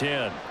 1st and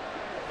 10.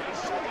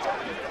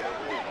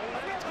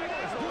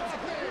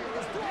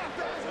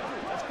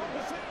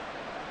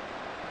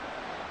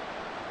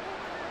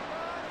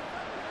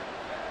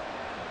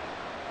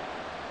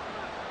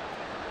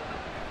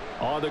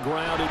 On the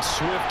ground, it's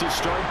Swift to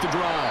start the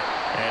drive.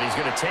 And he's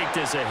going to take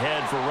this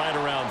ahead for right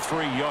around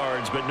 3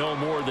 yards, but no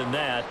more than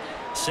that.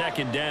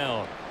 Second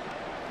down.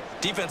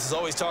 Defenses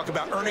always talk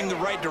about earning the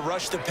right to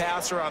rush the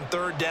passer on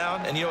third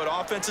down. And you know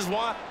what offenses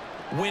want?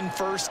 Win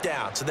first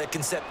down so they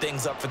can set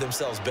things up for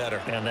themselves better.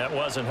 And that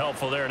wasn't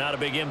helpful there. Not a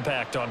big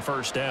impact on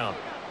first down.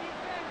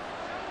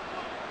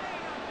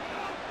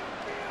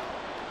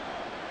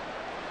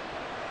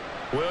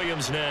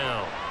 Williams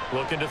now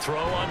looking to throw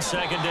on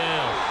second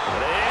down.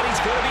 And he's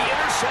going to be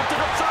intercepted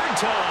a third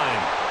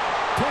time.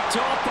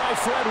 Picked off by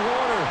Fred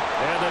Warner.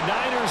 And the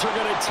Niners are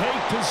going to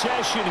take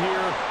possession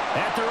here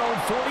at their own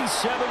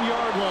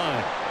 47-yard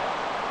line.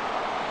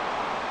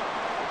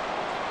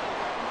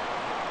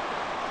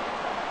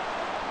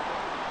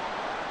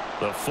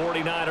 The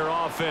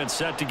 49er offense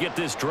set to get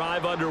this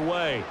drive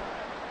underway.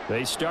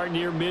 They start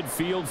near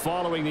midfield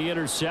following the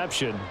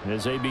interception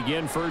as they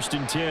begin 1st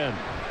and 10.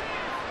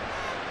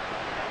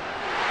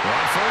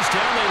 On first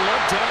down, they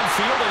look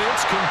downfield, and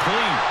it's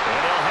complete. And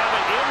they'll have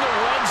it in the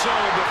red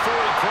zone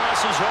before he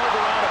crosses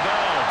over out of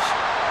bounds.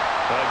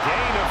 A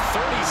gain of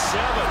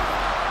 37.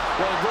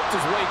 Well, he worked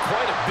his way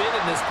quite a bit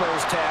in this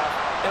first half,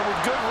 and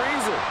with good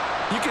reason.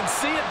 You can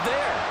see it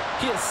there.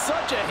 He is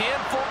such a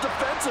handful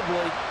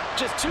defensively.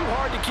 Just too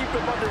hard to keep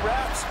him under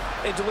wraps.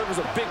 It delivers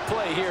a big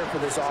play here for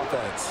this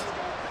offense.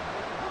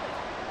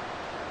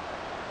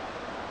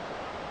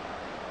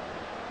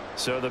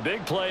 So the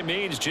big play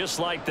means just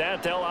like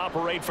that, they'll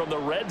operate from the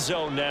red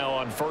zone now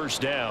on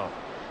first down.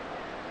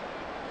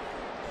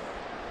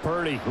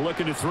 Purdy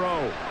looking to throw.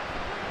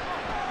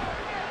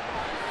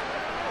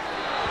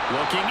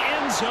 Looking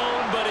end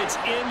zone, but it's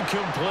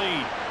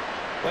incomplete.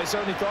 They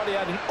certainly thought he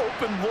had an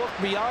open look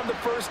beyond the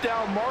first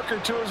down marker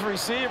to his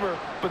receiver,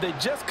 but they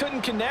just couldn't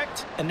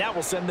connect, and that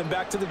will send them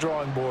back to the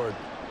drawing board.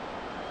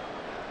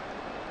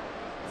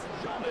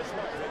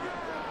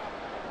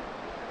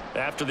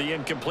 After the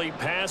incomplete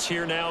pass,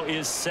 here now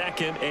is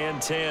 2nd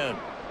and 10.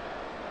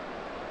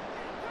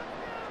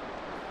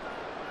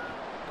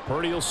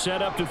 Purdy will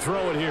set up to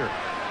throw it here.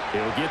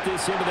 He'll get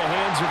this into the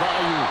hands of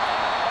Ayuk.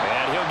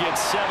 And he'll get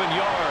 7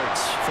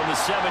 yards from the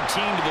 17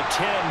 to the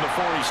 10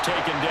 before he's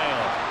taken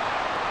down.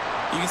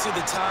 You can see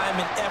the time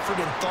and effort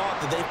and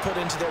thought that they put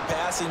into their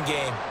passing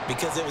game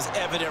because it was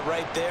evident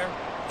right there.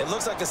 It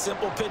looks like a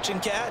simple pitch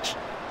and catch,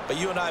 but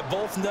you and I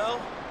both know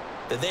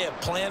that they have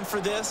planned for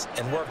this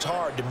and worked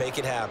hard to make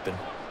it happen.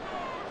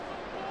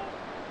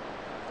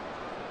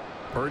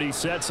 Purdy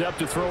sets up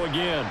to throw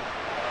again.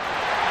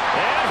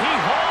 And he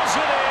hauls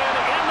it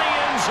in the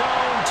end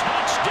zone.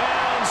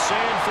 Touchdown,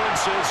 San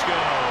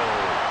Francisco.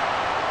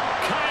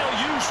 Kyle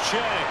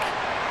Juszczyk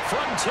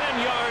from 10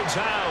 yards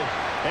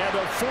out. And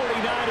the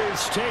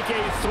 49ers take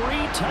a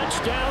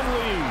 3-touchdown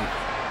lead.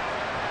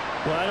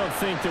 Well, I don't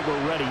think that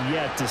we're ready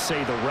yet to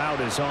say the route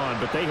is on,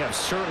 but they have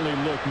certainly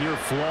looked near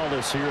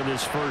flawless here in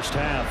this first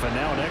half, and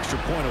now an extra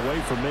point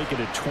away from making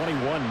it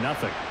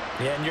 21-0.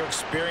 Yeah, and your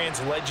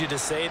experience led you to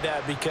say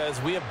that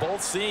because we have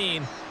both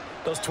seen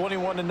those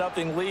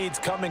 21-0 leads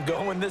come and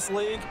go in this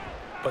league,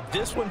 but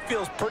this one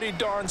feels pretty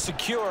darn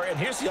secure. And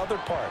here's the other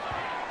part.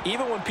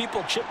 Even when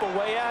people chip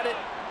away at it,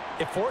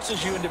 it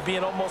forces you into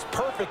being almost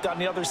perfect on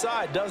the other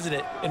side, doesn't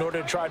it, in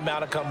order to try and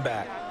mount a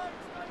comeback.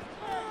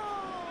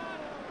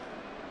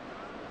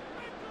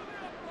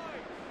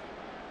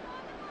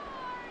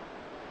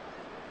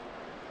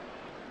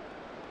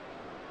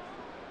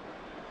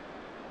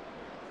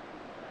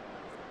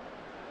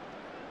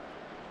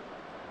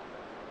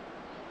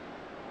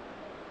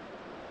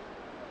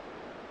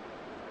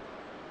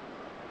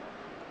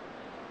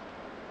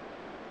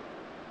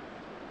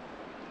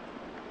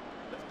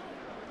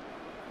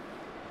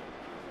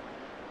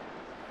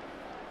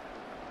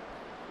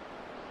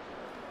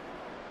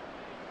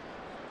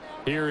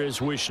 Here is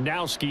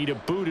Wisnowski to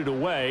boot it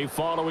away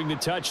following the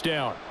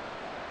touchdown.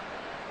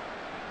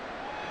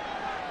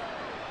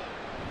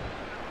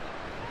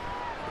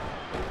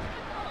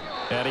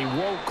 And he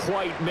won't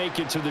quite make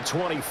it to the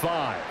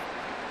 25.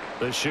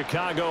 The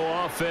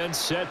Chicago offense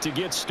set to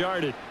get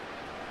started.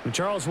 And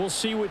Charles, we'll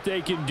see what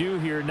they can do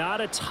here. Not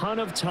a ton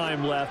of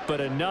time left, but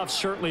enough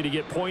certainly to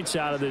get points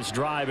out of this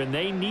drive, and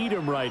they need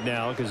them right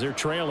now because they're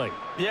trailing.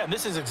 Yeah, and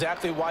this is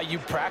exactly why you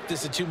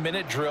practice a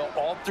 2-minute drill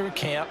all through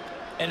camp,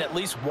 and at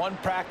least one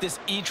practice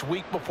each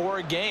week before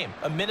a game.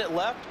 A minute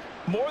left,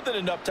 more than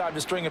enough time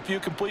to string a few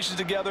completions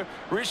together,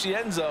 reach the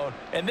end zone,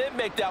 and then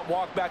make that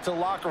walk back to the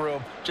locker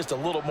room just a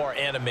little more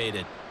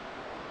animated.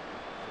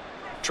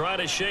 Trying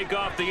to shake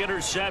off the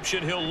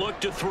interception, he'll look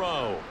to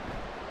throw.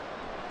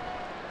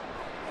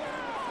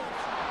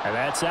 And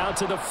that's out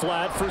to the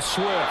flat for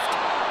Swift.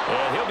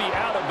 And he'll be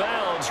out of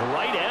bounds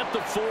right at the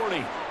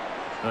 40.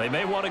 They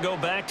may want to go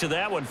back to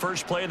that one.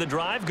 First play of the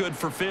drive, good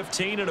for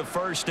 15 and a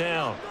first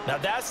down. Now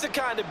that's the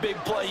kind of big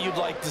play you'd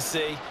like to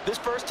see. This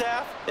first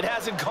half, it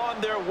hasn't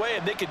gone their way,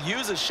 and they could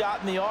use a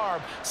shot in the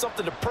arm,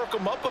 something to perk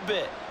them up a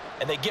bit.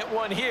 And they get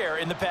one here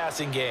in the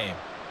passing game.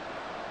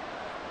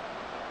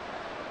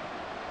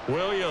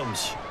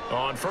 Williams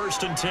on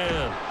 1st and 10.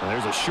 And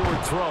there's a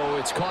short throw.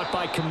 It's caught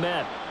by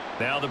Kmet.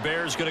 Now the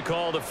Bears going to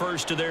call the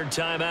first of their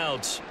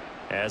timeouts.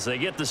 as they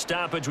get the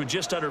stoppage with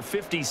just under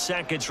 50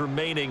 seconds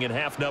remaining in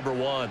half number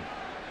one.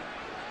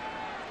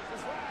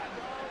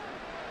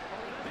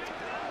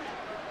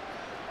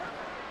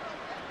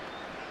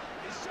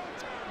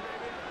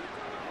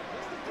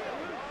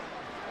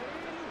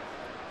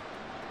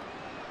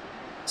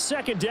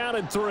 Second down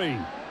and 3.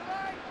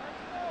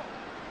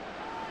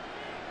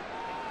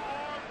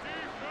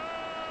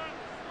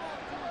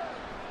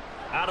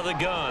 Out of the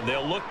gun,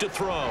 they'll look to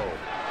throw.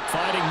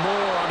 Finding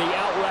more on the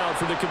out route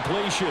for the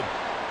completion.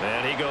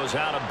 And he goes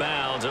out of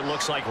bounds. It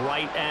looks like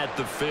right at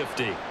the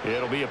 50.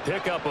 It'll be a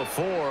pickup of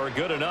 4,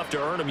 good enough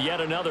to earn him yet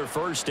another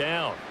first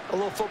down. A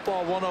little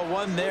football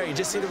 101 there. You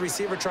just see the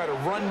receiver try to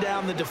run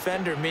down the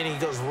defender, meaning he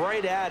goes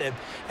right at him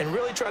and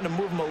really trying to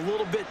move him a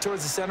little bit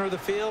towards the center of the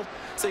field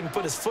so he can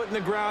put his foot in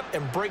the ground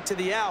and break to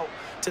the out,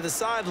 to the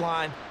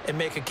sideline, and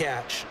make a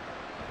catch.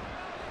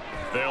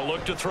 They'll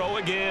look to throw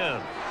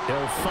again.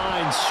 They'll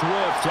find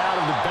Swift out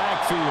of the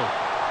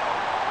backfield.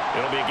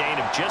 It'll be a gain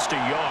of just a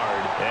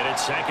yard, and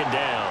it's second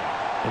down.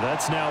 And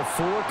that's now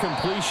 4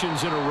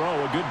 completions in a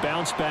row. A good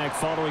bounce back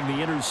following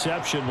the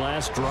interception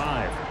last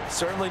drive.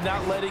 Certainly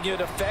not letting it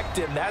affect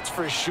him, that's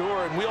for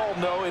sure. And we all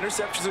know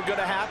interceptions are going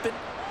to happen.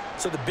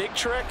 So the big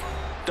trick,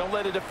 don't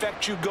let it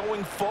affect you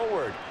going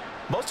forward.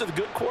 Most of the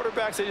good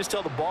quarterbacks, they just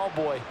tell the ball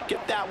boy,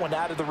 get that one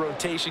out of the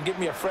rotation, give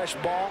me a fresh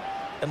ball,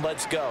 and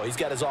let's go. He's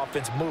got his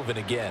offense moving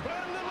again.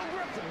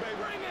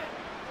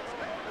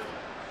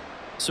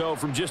 So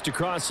from just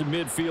across the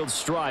midfield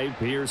stripe,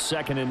 here's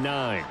 2nd and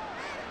 9.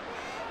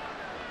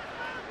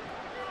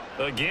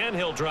 Again,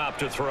 he'll drop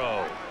to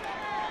throw.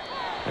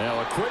 Now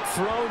a quick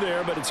throw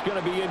there, but it's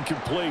going to be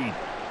incomplete.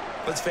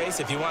 Let's face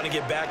it, if you want to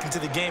get back into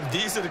the game,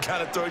 these are the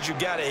kind of throws you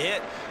got to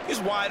hit.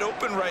 He's wide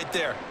open right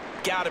there.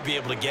 Got to be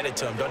able to get it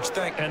to him, don't you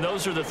think? And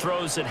those are the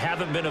throws that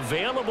haven't been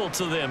available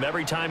to them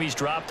every time he's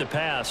dropped a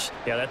pass.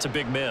 Yeah, that's a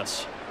big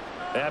miss.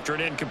 After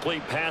an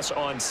incomplete pass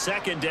on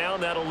 2nd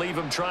down, that'll leave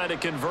him trying to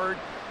convert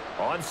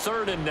on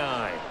 3rd and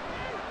 9.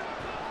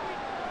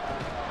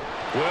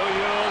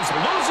 Williams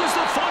loses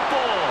the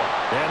football.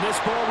 And this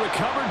ball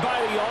recovered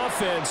by the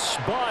offense,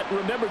 but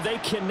remember, they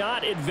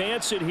cannot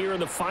advance it here in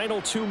the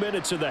final 2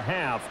 minutes of the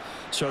half.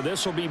 So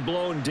this will be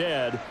blown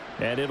dead,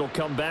 and it'll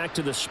come back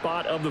to the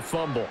spot of the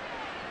fumble.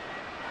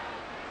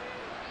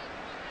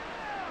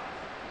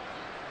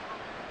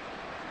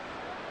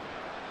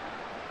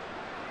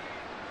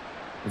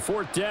 And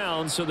 4th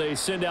down, so they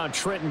send out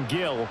Trenton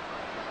Gill.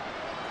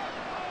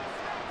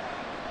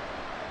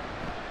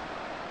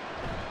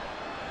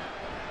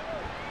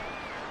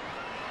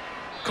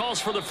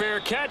 Calls for the fair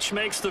catch,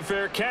 makes the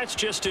fair catch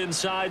just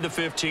inside the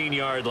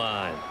 15-yard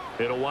line.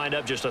 It'll wind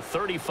up just a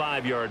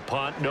 35-yard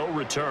punt, no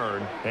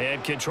return.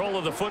 And control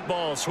of the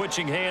football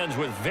switching hands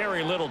with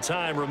very little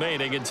time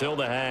remaining until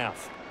the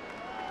half.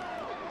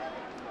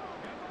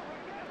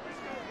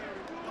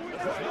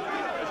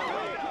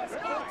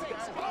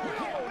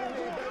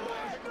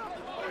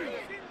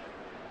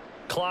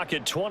 Clock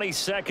at 20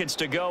 seconds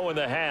to go in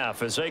the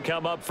half as they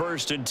come up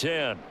 1st and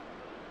 10.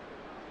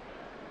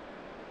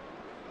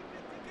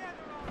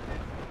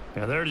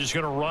 And they're just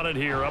going to run it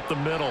here up the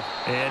middle.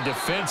 And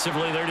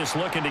defensively, they're just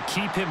looking to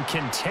keep him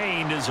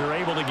contained as they're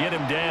able to get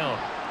him down.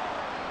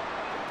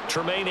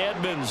 Tremaine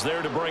Edmonds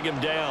there to bring him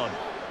down.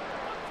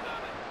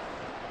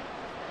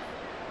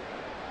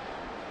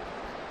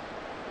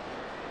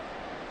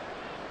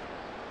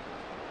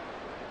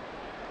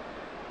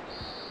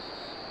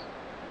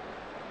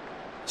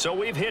 So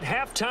we've hit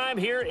halftime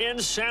here in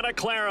Santa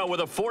Clara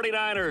with the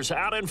 49ers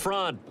out in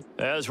front.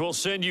 As we'll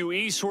send you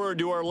eastward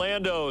to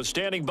Orlando.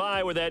 Standing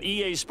by with that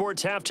EA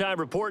Sports halftime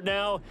report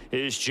now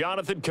is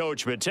Jonathan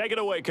Coachman. Take it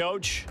away,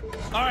 Coach.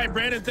 All right,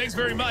 Brandon, thanks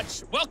very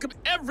much. Welcome,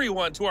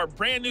 everyone, to our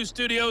brand new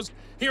studios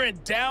here in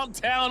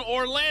downtown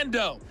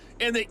Orlando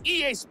in the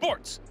EA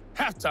Sports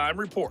halftime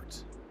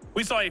report.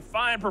 We saw a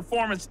fine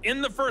performance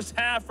in the first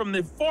half from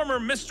the former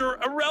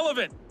Mr.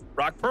 Irrelevant,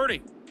 Brock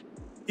Purdy.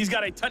 He's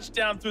got a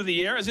touchdown through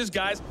the air as his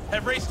guys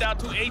have raced out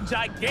to a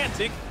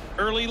gigantic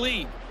early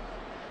lead.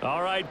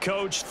 All right,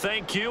 Coach,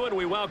 thank you, and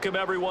we welcome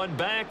everyone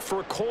back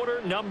for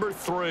quarter number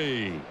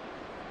 3.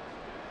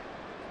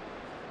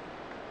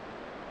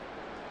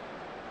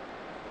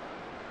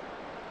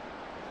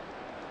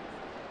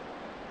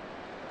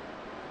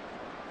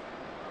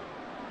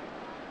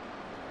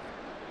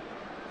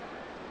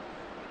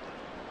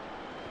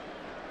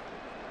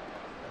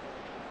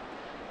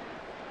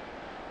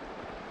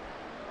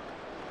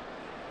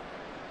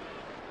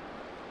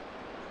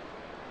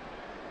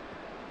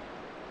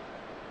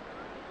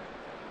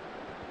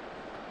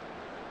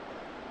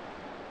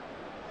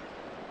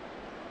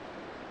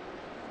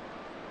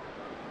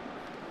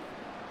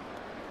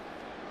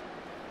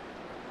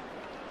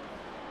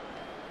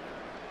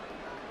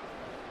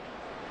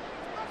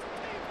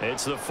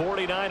 It's the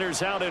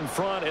 49ers out in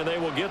front, and they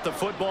will get the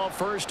football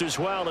first as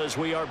well as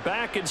we are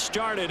back and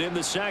started in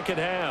the second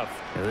half.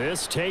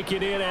 This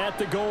taken in at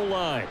the goal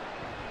line.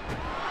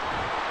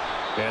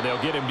 And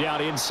they'll get him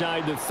down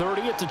inside the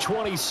 30 at the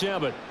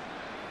 27.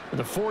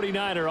 The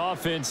 49er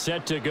offense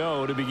set to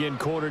go to begin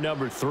quarter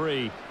number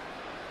 3.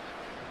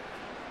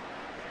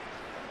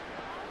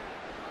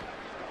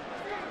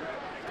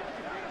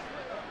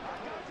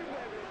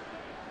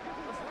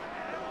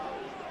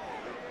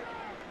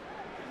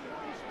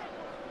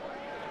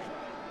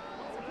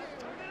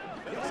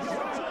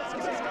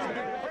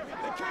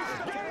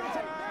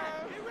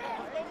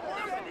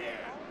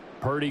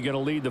 Purdy going to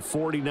lead the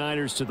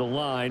 49ers to the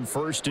line,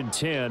 1st and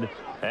 10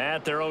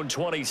 at their own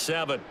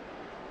 27.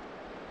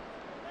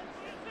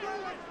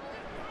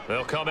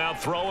 They'll come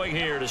out throwing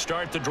here to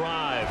start the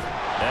drive.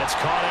 That's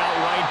caught out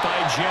right by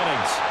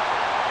Jennings.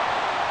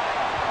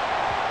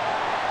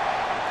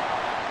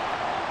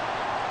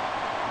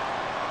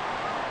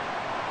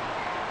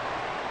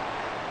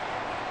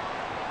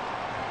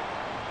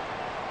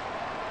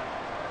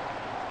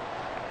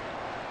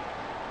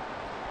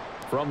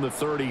 From the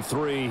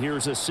 33,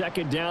 here's a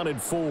 2nd down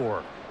and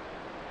 4.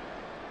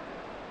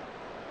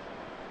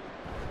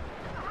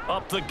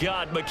 Up the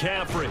gut,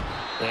 McCaffrey.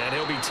 And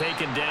he'll be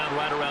taken down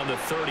right around the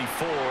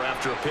 34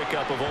 after a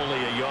pickup of only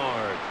a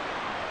yard.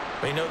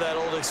 Well, you know that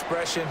old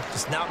expression,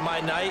 it's not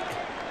my night?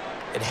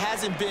 It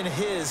hasn't been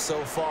his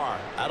so far.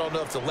 I don't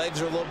know if the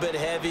legs are a little bit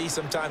heavy.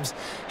 Sometimes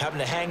having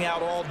to hang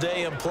out all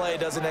day and play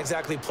doesn't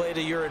exactly play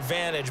to your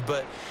advantage,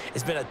 but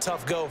it's been a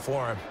tough go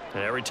for him.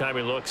 And every time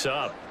he looks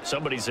up,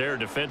 somebody's there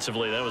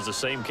defensively. That was the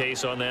same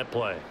case on that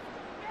play.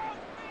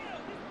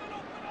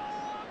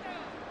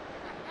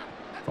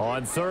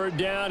 On 3rd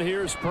down,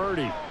 here's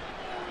Purdy.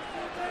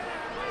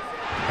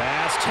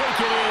 Pass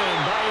taken in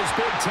by his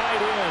big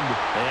tight end.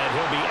 And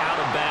he'll be out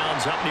of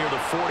bounds up near the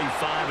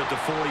 45 at the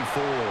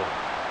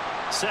 44.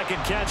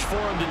 2nd catch for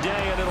him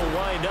today, and it'll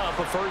wind up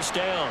a 1st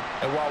down.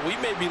 And while we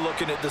may be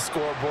looking at the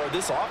scoreboard,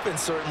 this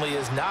offense certainly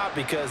is not,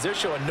 because they're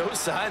showing no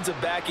signs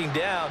of backing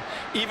down,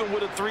 even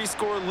with a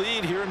 3-score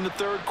lead here in the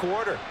 3rd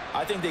quarter.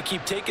 I think they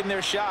keep taking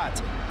their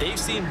shots. They've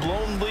seen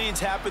blown leads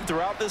happen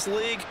throughout this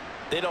league.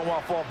 They don't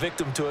want to fall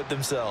victim to it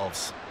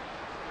themselves.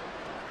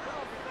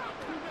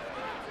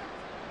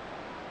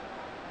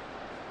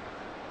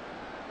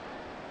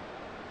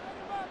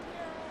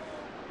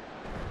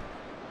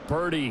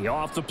 Purdy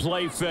off the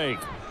play fake.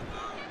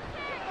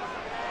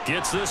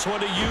 Gets this one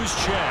to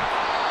Juszczyk.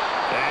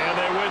 And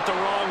they went the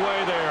wrong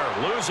way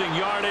there. Losing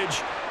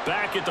yardage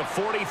back at the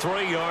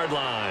 43-yard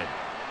line.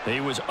 He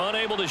was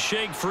unable to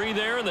shake free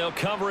there, and they'll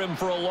cover him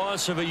for a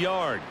loss of a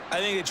yard. I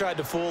think they tried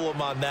to fool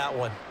him on that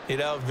one. You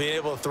know, being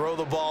able to throw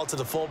the ball to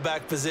the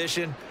fullback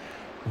position.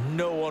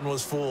 No one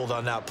was fooled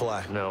on that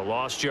play. No,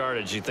 lost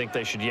yardage. You think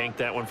they should yank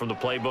that one from the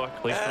playbook,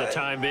 at least for the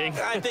time being?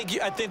 I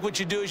think what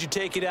you do is you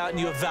take it out and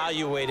you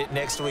evaluate it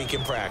next week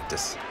in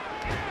practice.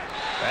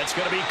 That's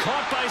going to be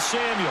caught by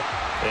Samuel.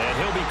 And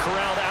he'll be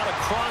corralled out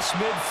across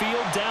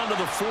midfield down to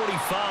the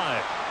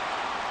 45.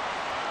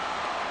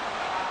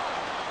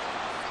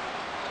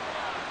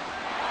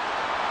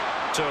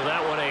 So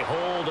that one a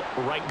hold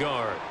right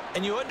guard.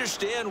 And you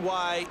understand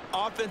why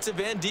offensive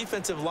and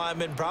defensive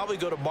linemen probably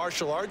go to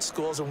martial arts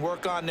schools and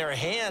work on their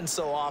hands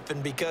so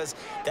often, because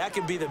that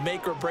can be the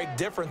make or break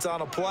difference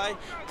on a play.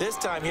 This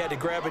time he had to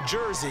grab a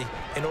jersey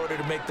in order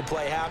to make the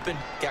play happen.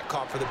 Got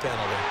caught for the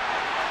penalty.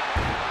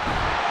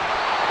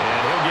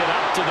 And he'll get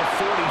up to the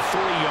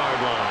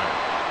 43-yard line.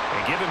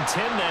 And give him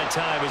 10 that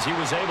time as he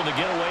was able to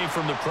get away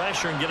from the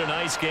pressure and get a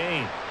nice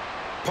gain.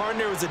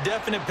 Partner was a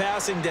definite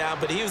passing down,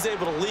 but he was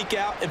able to leak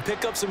out and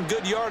pick up some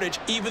good yardage,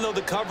 even though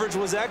the coverage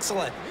was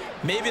excellent.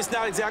 Maybe it's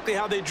not exactly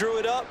how they drew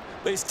it up,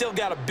 but he still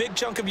got a big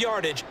chunk of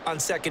yardage on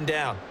 2nd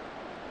down.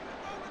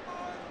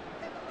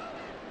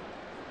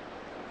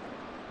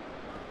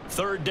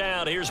 3rd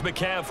down, here's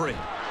McCaffrey.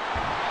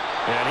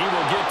 And he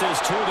will get this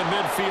to the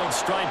midfield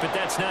stripe, but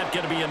that's not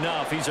going to be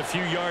enough. He's a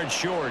few yards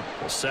short.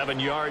 Well, 7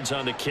 yards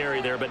on the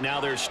carry there, but now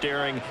they're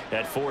staring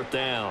at 4th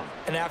down.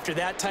 And after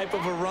that type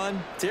of a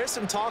run, there's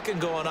some talking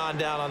going on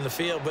down on the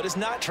field, but it's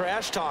not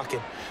trash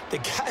talking. The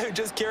guy who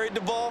just carried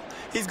the ball,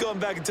 he's going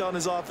back and telling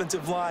his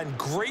offensive line,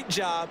 great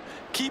job,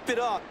 keep it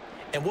up,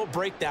 and we'll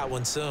break that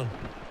one soon.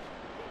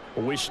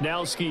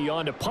 Wisnowski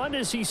on to punt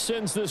as he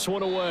sends this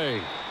one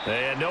away.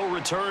 And no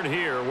return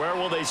here. Where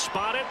will they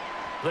spot it?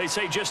 They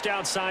say just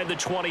outside the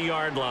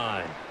 20-yard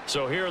line.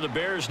 So here are the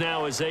Bears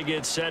now as they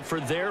get set for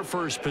their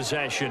first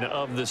possession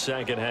of the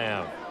 2nd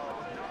half.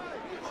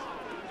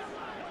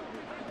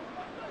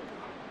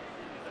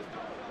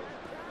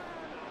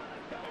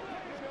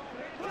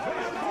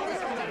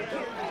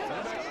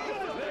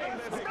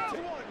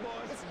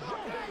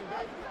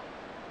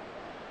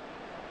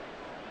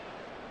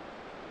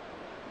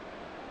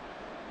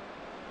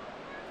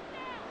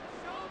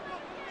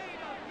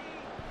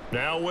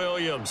 Now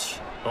Williams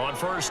on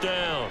 1st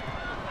down.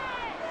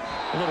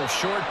 A little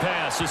short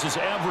pass. This is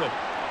Everett.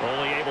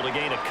 Only able to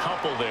gain a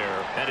couple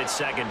there, and it's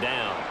 2nd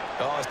down.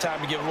 Oh, it's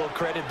time to give a little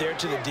credit there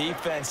to the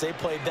defense. They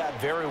played that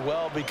very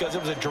well because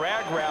it was a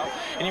drag route,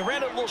 and he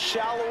ran it a little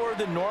shallower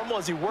than normal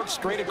as he worked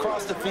straight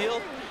across the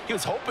field. He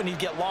was hoping he'd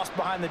get lost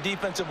behind the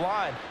defensive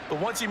line, but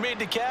once he made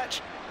the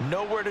catch,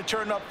 nowhere to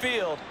turn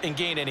upfield and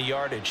gain any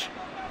yardage.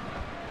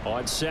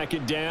 On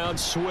 2nd down,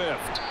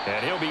 Swift.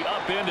 And he'll be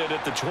upended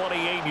at the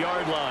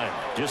 28-yard line.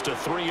 Just a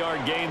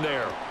 3-yard gain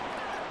there.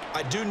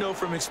 I do know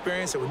from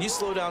experience that when you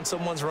slow down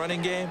someone's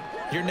running game,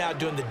 you're now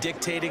doing the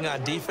dictating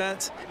on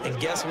defense. And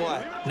guess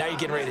what? Now you're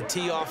getting ready to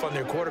tee off on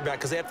their quarterback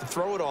because they have to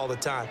throw it all the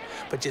time.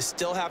 But you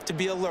still have to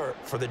be alert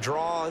for the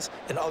draws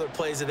and other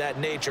plays of that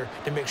nature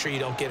to make sure you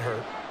don't get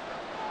hurt.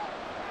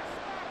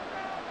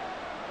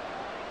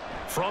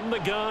 from the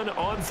gun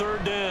on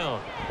 3rd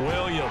down.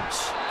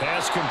 Williams.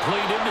 Pass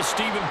complete into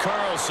Stephen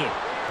Carlson.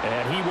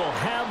 And he will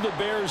have the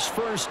Bears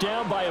first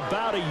down by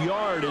about a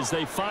yard as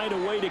they find a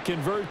way to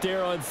convert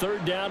there on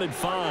 3rd down and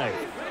 5.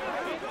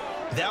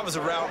 That was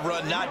a route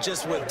run not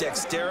just with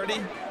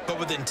dexterity, but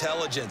with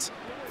intelligence.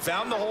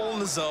 Found the hole in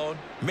the zone,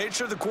 made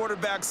sure the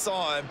quarterback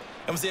saw him,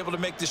 and was able to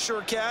make the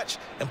sure catch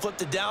and flip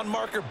the down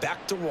marker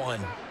back to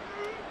 1.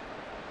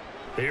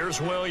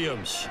 Here's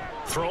Williams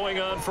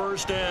throwing on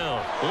 1st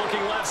down.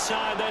 Looking left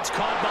side, that's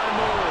caught by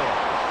Moore.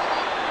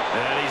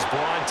 And he's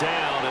brought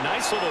down. A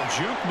nice little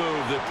juke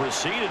move that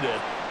preceded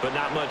it, but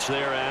not much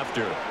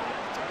thereafter.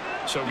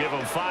 So give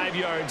them 5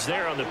 yards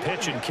there on the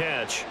pitch and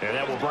catch, and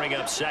that will bring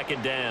up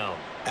 2nd down.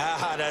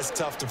 That's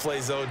tough to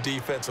play zone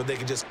defense when they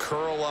can just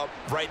curl up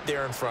right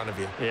there in front of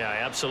you. Yeah,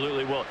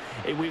 absolutely. Well,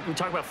 we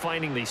talk about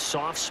finding the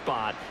soft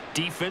spot.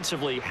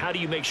 Defensively, how do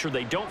you make sure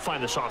they don't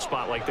find the soft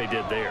spot like they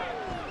did there?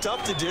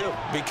 Tough to do,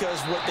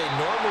 because what they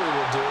normally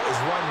will do is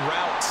run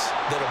routes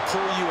that'll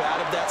pull you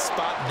out of that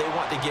spot they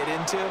want to get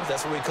into.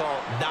 That's what we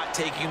call not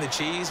taking the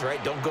cheese,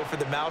 right? Don't go for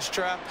the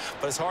mousetrap.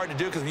 But it's hard to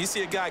do because when you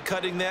see a guy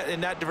cutting that in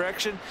that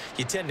direction,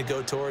 you tend to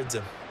go towards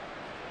him.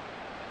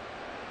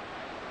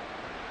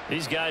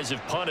 These guys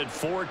have punted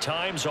 4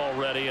 times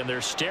already, and they're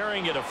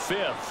staring at a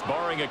 5th,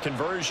 barring a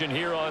conversion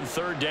here on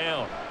 3rd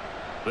down.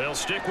 They'll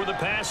stick with the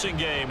passing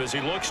game as he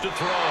looks to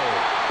throw.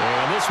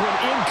 And this one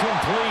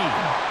incomplete.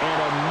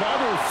 And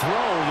another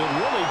throw that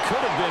really could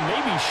have been,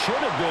 maybe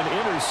should have been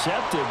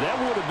intercepted. That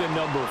would have been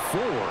number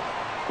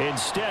 4.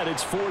 Instead,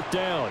 it's 4th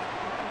down.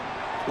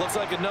 Looks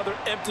like another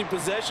empty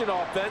possession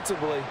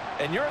offensively.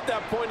 And you're at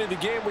that point in the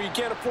game where you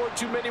can't afford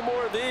too many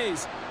more of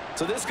these.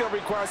 So this is going to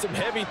require some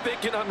heavy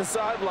thinking on the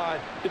sideline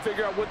to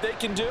figure out what they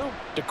can do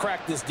to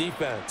crack this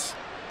defense.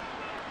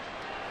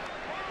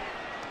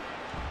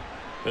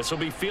 This will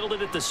be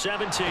fielded at the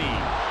 17.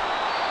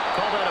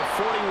 Call that a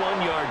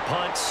 41-yard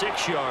punt,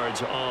 6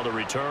 yards on the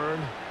return.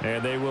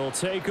 And they will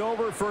take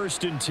over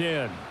 1st and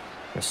 10.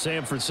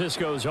 San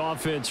Francisco's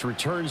offense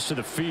returns to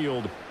the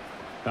field.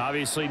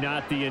 Obviously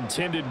not the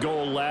intended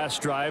goal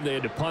last drive. They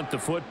had to punt the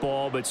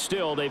football, but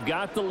still they've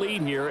got the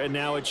lead here and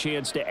now a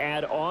chance to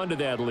add on to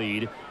that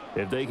lead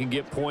if they can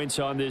get points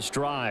on this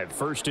drive.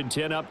 1st and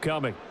 10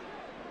 upcoming.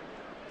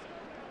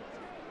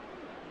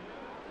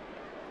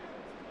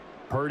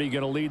 Purdy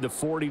going to lead the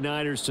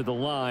 49ers to the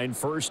line.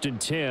 1st and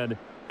 10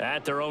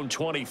 at their own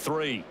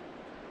 23.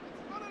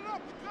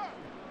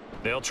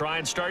 They'll try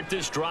and start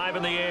this drive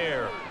in the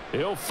air.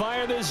 He'll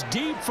fire this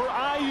deep for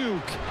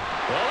Ayuk.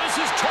 Well, this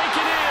is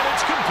taken in.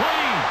 It's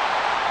complete.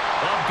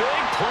 A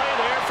big play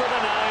there for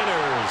the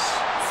Niners.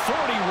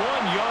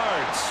 41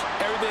 yards.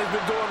 Everything's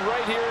been going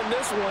right here in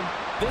this one.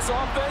 This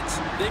offense,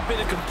 they've been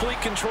in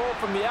complete control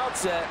from the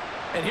outset.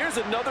 And here's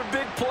another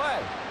big play.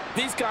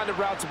 These kind of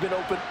routes have been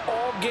open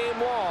all game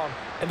long,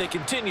 and they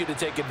continue to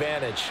take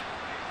advantage.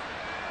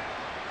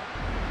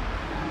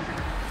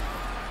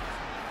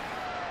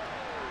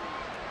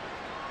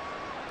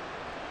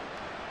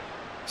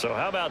 So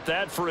how about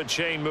that for a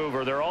chain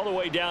mover? They're all the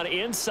way down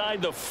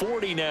inside the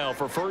 40 now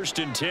for 1st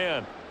and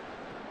 10.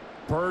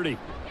 Purdy.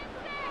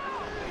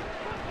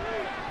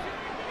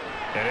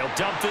 And he'll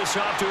dump this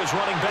off to his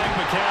running back,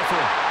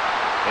 McCaffrey.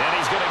 And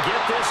he's going to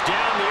get this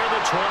down near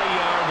the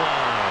 20-yard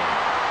line.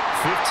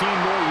 15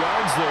 more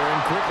yards there,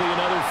 and quickly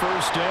another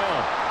 1st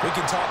down. We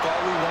can talk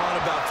all we want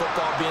about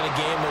football being a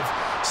game of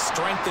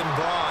strength and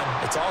brawn.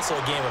 It's also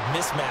a game of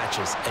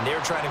mismatches, and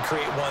they're trying to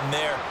create one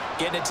there,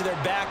 getting it to their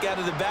back out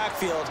of the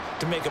backfield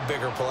to make a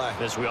bigger play.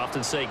 As we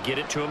often say, get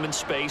it to him in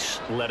space,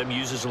 let him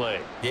use his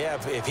leg. Yeah,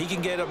 if he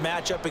can get a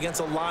matchup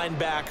against a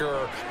linebacker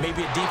or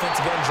maybe a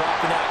defensive end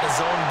dropping out in a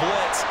zone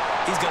blitz,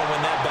 he's going to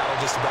win that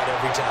battle just about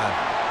every time.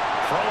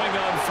 Throwing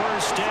on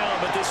 1st down,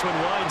 but this one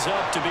winds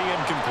up to be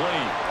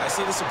incomplete. I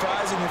see the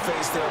surprise in your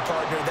face there,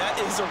 partner. That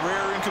is a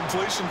rare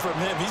incompletion from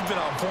him. He's been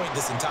on point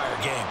this entire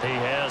game. He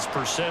has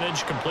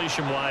percentage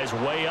completion-wise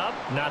way up,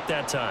 not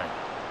that time.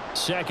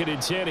 2nd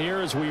and 10 here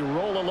as we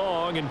roll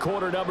along in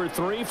quarter number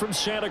 3 from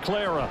Santa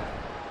Clara.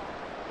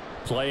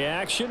 Play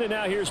action, and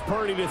now here's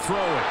Purdy to throw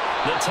it.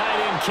 The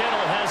tight end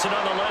Kittle has it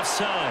on the left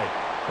side.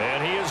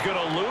 And he is going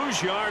to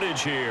lose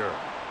yardage here.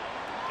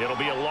 It'll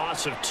be a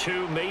loss of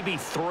 2, maybe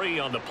 3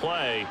 on the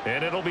play,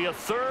 and it'll be a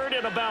 3rd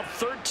and about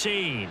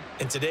 13.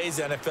 In today's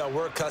NFL,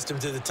 we're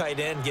accustomed to the tight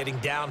end getting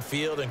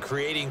downfield and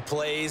creating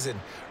plays and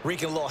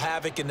wreaking a little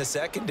havoc in the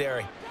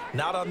secondary.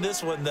 Not on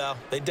this one, though.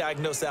 They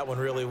diagnosed that one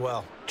really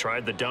well.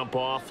 Tried the dump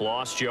off,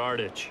 lost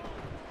yardage.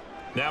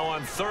 Now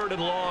on 3rd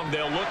and long,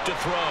 they'll look to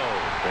throw.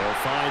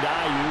 They'll find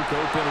Ayuk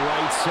open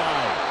right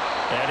side.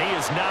 And he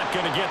is not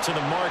going to get to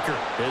the marker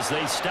as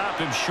they stop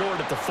him short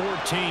at the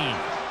 14.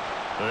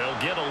 They'll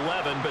get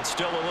 11, but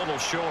still a little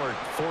short.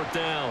 4th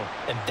down.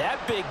 And that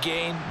big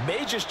gain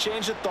may just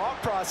change the thought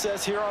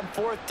process here on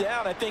 4th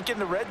down. I think in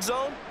the red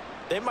zone,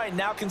 they might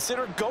now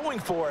consider going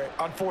for it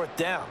on 4th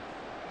down.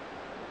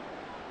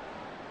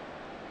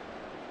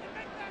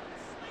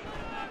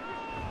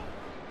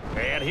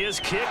 And his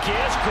kick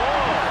is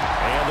gone.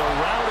 And the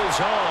route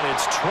is on.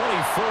 It's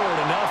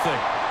 24-0.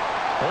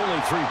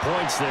 Only 3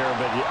 points there,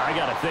 but I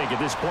got to think at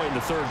this point in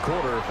the third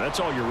quarter, that's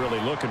all you're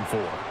really looking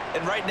for.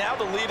 And right now,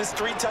 the lead is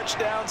 3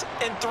 touchdowns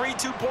and 3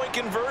 two-point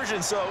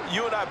conversions. So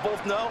you and I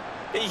both know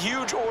a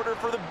huge order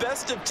for the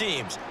best of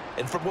teams.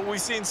 And from what we've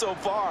seen so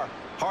far,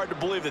 hard to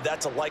believe that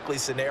that's a likely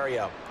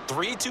scenario.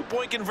 3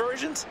 two-point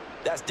conversions?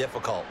 That's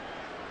difficult.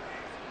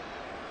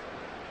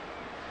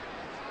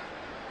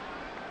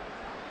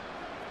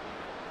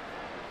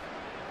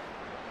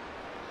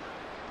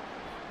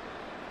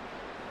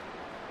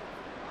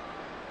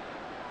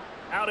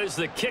 Out is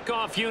the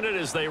kickoff unit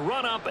as they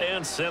run up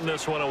and send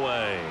this one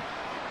away.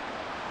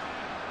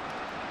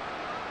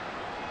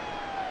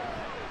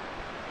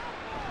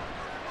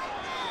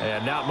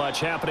 And not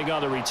much happening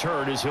on the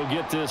return as he'll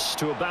get this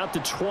to about the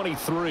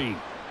 23.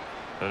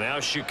 And now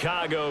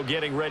Chicago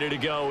getting ready to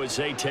go as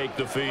they take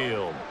the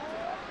field.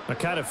 I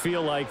kind of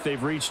feel like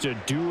they've reached a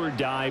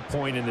do-or-die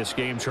point in this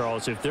game,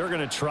 Charles. If they're going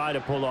to try to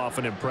pull off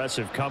an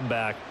impressive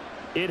comeback,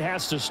 it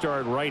has to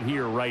start right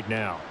here, right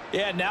now.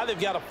 Yeah, now they've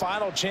got a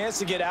final chance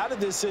to get out of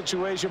this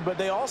situation, but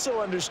they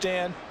also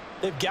understand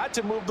they've got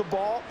to move the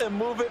ball and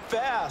move it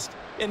fast.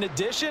 In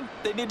addition,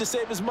 they need to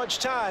save as much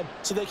time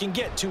so they can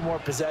get 2 more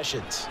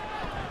possessions.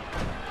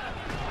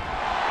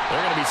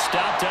 They're going to be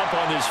stopped up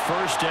on this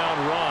first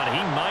down run.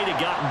 He might have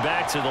gotten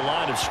back to the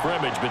line of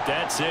scrimmage, but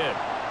that's it.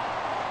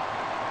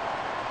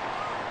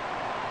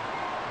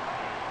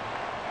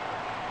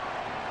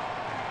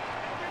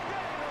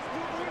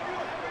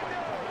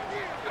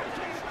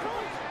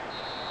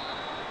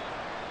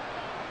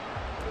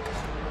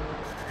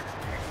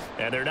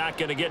 And they're not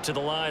going to get to the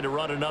line to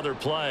run another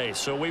play.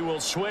 So we will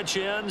switch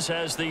ends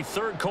as the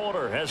third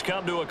quarter has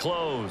come to a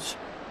close.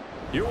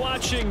 You're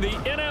watching the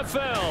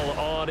NFL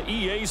on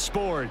EA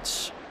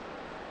Sports.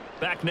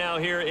 Back now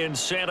here in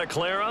Santa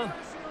Clara.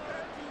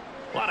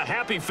 A lot of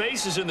happy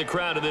faces in the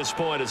crowd at this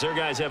point as their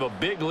guys have a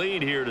big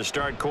lead here to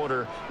start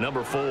quarter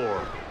number 4.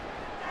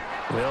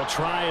 They'll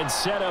try and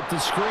set up the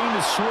screen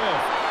to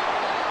Swift.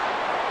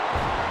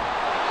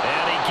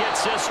 And he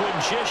gets this one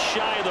just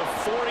shy of the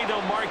 40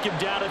 to mark him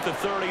down at the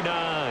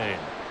 39.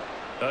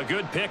 A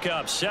good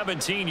pickup,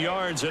 17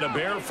 yards and a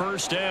bare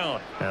first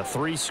down. A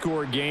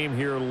 3-score game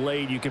here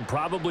late. You can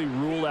probably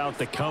rule out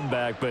the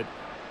comeback, but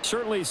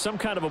certainly some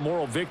kind of a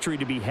moral victory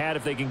to be had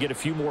if they can get a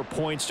few more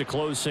points to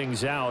close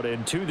things out.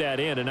 And to that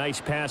end, a nice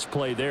pass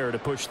play there to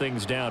push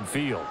things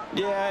downfield.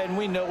 Yeah, and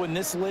we know in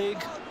this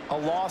league, a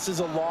loss is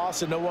a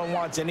loss, and no one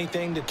wants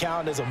anything to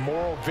count as a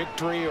moral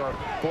victory or,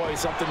 boy,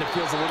 something that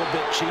feels a little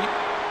bit cheap.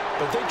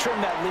 But they trim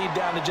that lead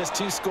down to just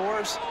 2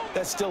 scores.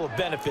 That's still a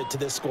benefit to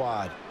this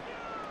squad.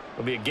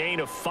 It'll be a gain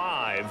of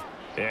 5,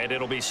 and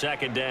it'll be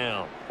second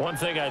down. One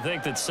thing I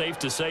think that's safe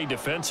to say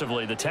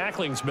defensively, the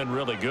tackling's been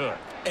really good.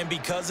 And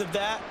because of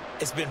that,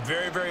 it's been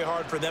very, very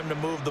hard for them to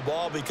move the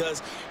ball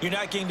because you're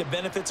not getting the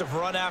benefits of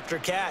run after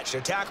catch.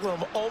 They're tackling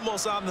them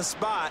almost on the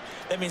spot.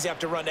 That means you have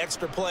to run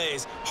extra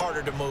plays,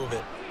 harder to move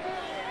it.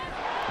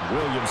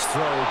 Williams'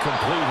 throw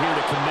complete here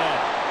to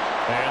Kmet.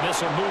 And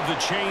this will move the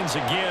chains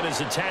again as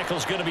the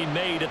tackle's going to be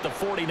made at the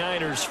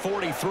 49ers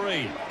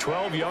 43.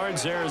 12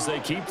 yards there as they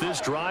keep this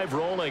drive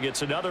rolling.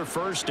 It's another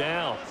first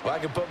down. Well, I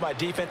can put my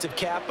defensive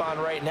cap on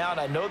right now, and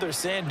I know they're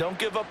saying don't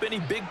give up any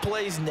big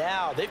plays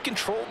now. They've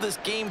controlled this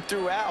game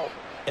throughout,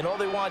 and all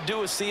they want to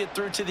do is see it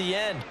through to the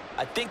end.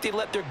 I think they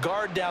let their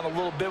guard down a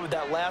little bit with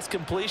that last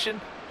completion.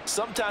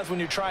 Sometimes when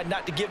you're trying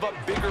not to give up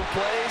bigger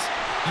plays,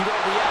 you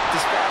don't react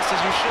as fast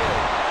as you should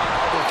on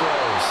other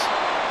throws.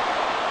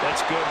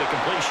 That's good. The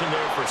completion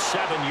there for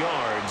 7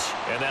 yards,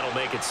 and that'll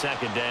make it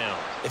second down.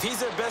 If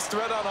he's their best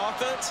threat on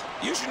offense,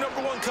 use your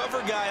 #1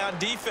 cover guy on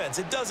defense.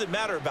 It doesn't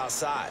matter about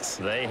size.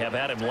 They have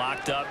had him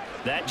locked up.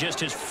 That just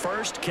his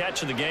first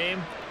catch of the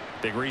game.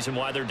 Big reason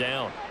why they're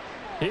down.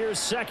 Here's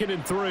 2nd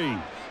and 3.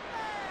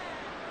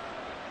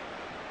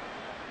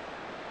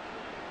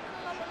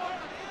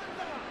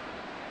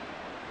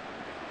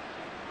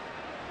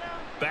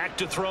 Back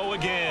to throw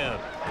again.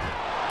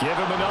 Give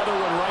him another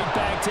one right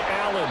back to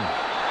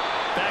Allen.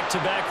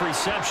 Back-to-back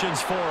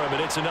receptions for him,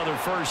 and it's another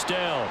first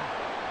down.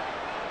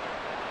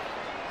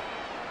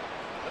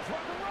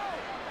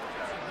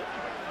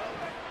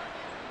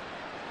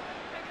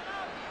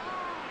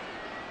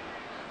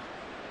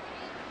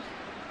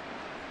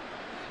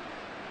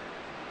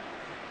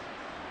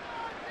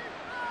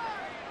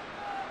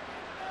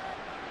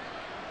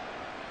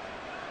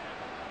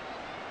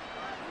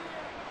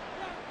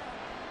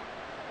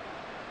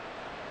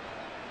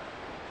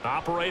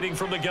 Operating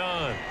from the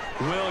gun.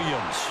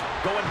 Williams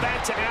going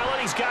back to Allen.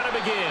 He's got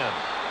him again.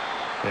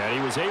 And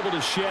he was able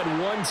to shed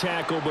 1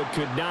 tackle but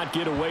could not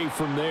get away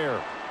from there.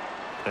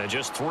 And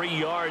just 3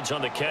 yards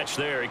on the catch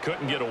there. He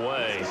couldn't get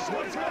away.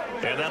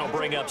 And that'll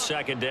bring up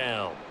second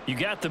down. You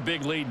got the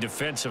big lead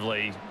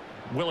defensively.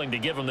 Willing to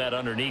give him that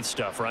underneath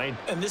stuff, right?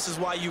 And this is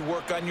why you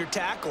work on your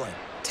tackling.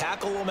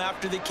 Tackle them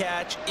after the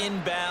catch,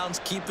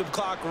 inbounds, keep the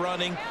clock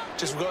running.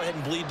 Just go ahead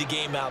and bleed the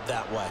game out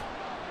that way.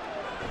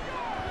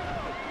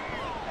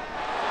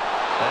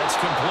 That's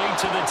complete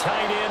to the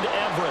tight end,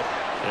 Everett.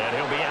 And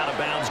he'll be out of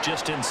bounds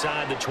just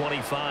inside the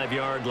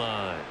 25-yard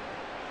line.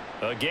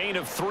 A gain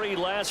of 3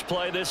 last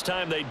play. This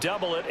time they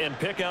double it and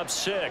pick up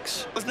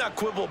 6. Let's not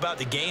quibble about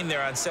the gain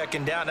there on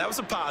second down. That was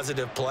a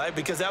positive play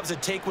because that was a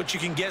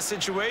take-what-you-can-get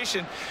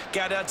situation.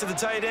 Got out to the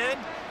tight end.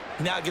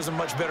 Now it gives them a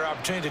much better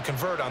opportunity to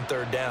convert on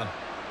third down.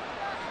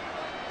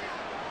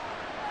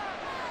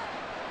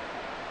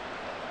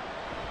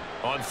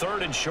 On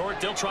 3rd and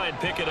short, they'll try and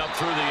pick it up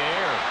through the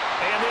air.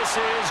 And this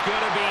is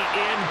going to be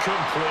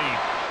incomplete.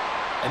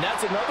 And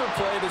that's another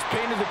play that's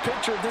painted the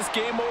picture of this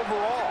game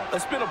overall.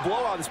 It's been a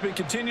blowout. It's been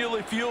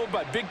continually fueled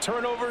by big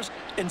turnovers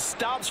and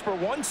stops for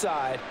one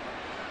side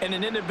and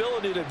an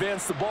inability to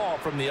advance the ball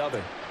from the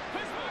other.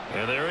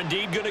 And they're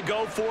indeed going to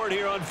go for it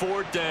here on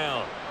 4th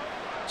down.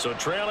 So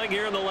trailing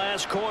here in the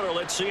last quarter.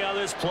 Let's see how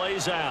this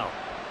plays out.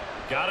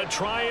 Got to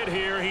try it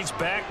here. He's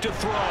back to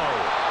throw.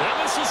 And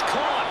this is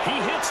caught.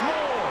 He hits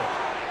more.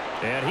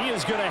 And he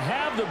is going to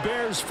have the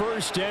Bears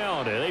first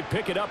down, and they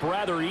pick it up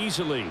rather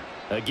easily.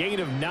 A gain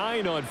of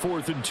 9 on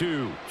 4th and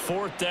 2.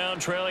 4th down,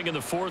 trailing in the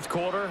 4th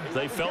quarter.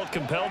 They felt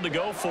compelled to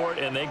go for it,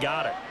 and they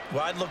got it.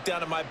 Well, I'd look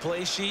down at my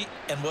play sheet,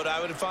 and what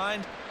I would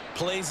find,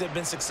 plays that have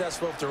been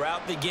successful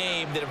throughout the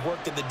game that have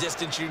worked at the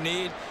distance you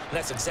need, and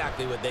that's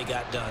exactly what they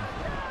got done.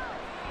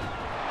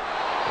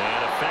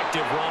 And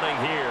effective running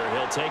here.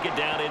 He'll take it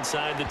down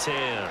inside the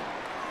 10.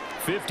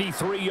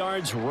 53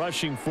 yards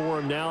rushing for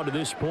him now to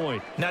this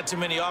point. Not too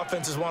many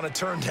offenses want to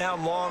turn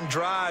down long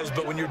drives,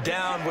 but when you're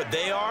down what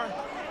they are,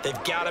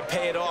 they've got to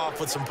pay it off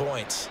with some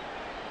points.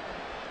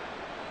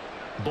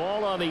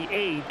 Ball on the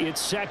 8.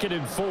 It's 2nd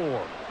and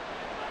 4.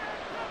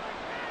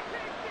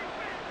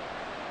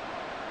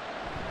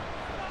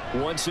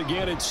 Once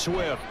again, it's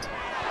Swift.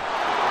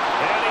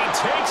 And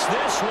he takes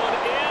this one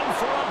in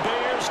for a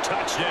Bears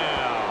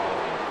touchdown.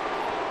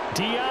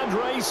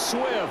 DeAndre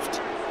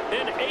Swift.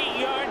 An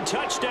 8-yard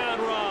touchdown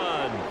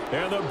run.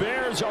 And the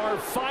Bears are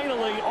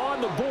finally on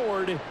the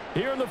board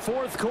here in the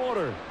 4th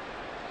quarter.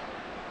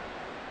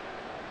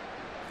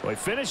 Well, he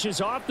finishes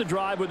off the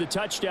drive with a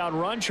touchdown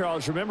run,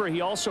 Charles. Remember,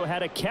 he also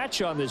had a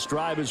catch on this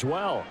drive as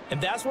well.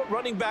 And that's what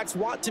running backs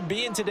want to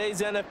be in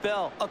today's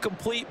NFL, a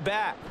complete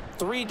back.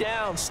 3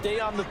 downs, stay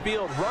on the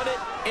field, run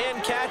it,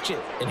 and catch it.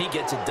 And he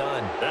gets it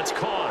done. That's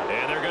caught.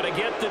 And they're going to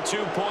get the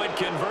 2-point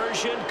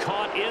conversion,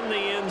 caught in the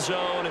end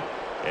zone.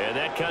 And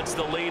that cuts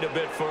the lead a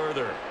bit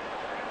further.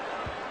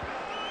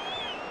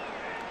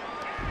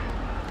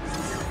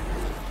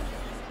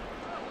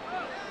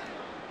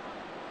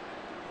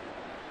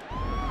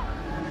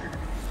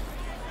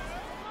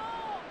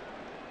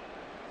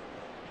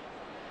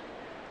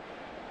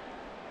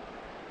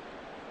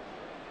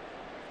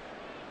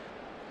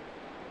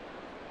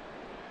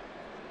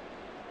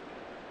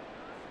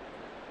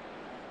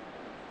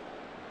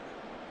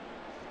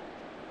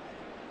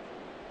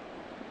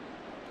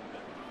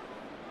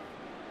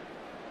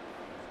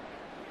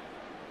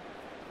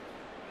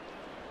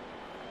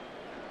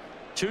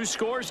 Two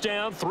scores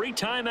down, 3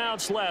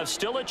 timeouts left.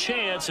 Still a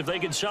chance if they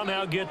can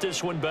somehow get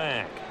this one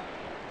back.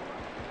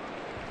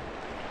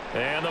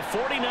 And the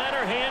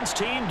 49er hands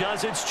team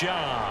does its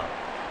job.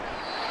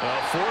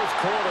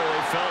 4th quarter,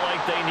 they felt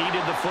like they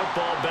needed the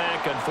football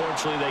back.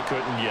 Unfortunately, they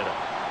couldn't get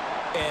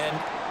it. And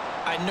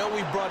I know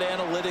we brought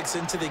analytics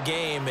into the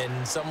game,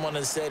 and someone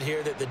has said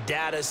here that the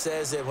data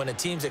says that when a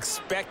team's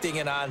expecting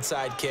an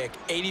onside kick,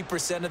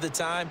 80% of the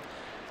time,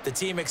 the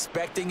team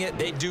expecting it,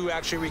 they do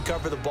actually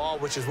recover the ball,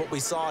 which is what we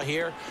saw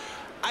here.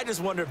 I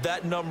just wonder if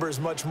that number is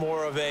much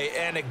more of a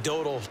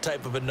anecdotal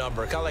type of a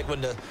number. Kind of like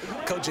when the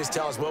coaches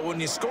tell us, well, when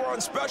you score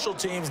on special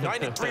teams,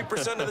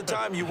 93% of the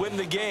time you win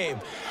the game.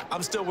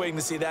 I'm still waiting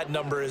to see that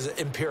number is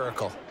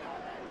empirical.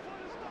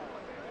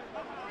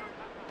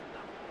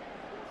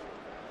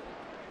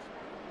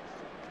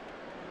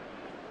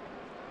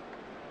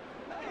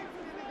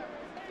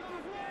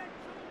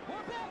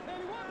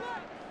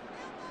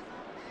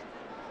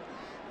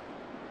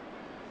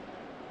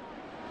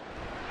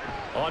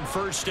 On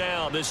 1st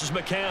down, this is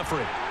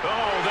McCaffrey.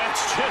 Oh,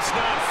 that's just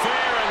not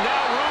fair, and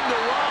now room to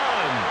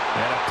run.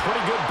 And a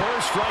pretty good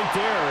burst right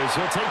there as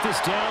he'll take this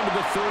down to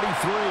the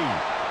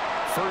 33.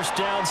 1st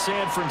down,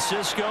 San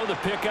Francisco. The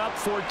pickup,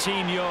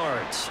 14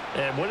 yards.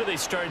 And when do they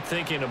start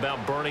thinking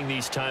about burning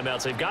these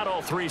timeouts? They've got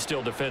all 3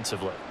 still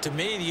defensively. To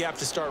me, you have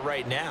to start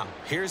right now.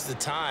 Here's the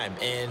time,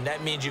 and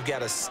that means you've got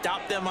to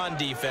stop them on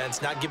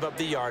defense, not give up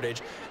the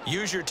yardage,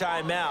 use your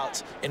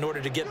timeouts in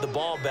order to get the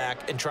ball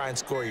back and try and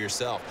score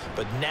yourself.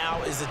 But now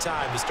is the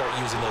time to start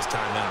using those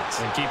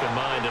timeouts. And keep in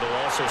mind, it'll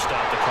also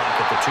stop the clock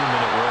at the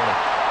 2-minute warning.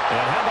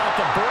 And how about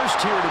the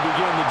burst here to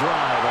begin the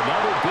drive?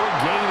 Another big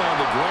gain on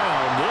the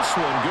ground. This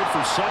one good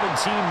for 17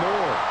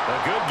 more. A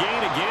good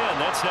gain again.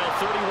 That's now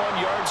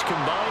 31 yards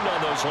combined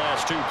on those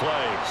last 2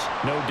 plays.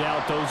 No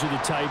doubt those are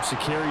the types of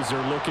carries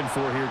they're looking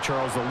for here,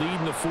 Charles. The lead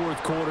in the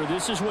 4th quarter.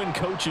 This is when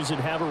coaches that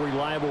have a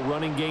reliable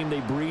running game, they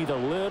breathe a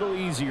little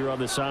easier on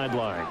the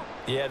sideline.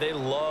 Yeah, they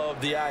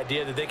love the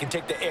idea that they can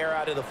take the air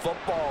out of the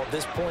football at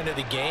this point of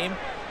the game.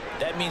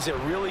 That means they're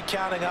really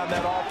counting on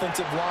that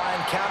offensive line,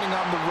 counting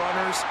on the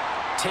runners,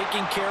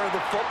 taking care of the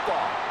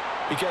football.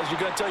 Because you're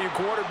going to tell your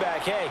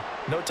quarterback, hey,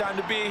 no time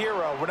to be a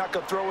hero. We're not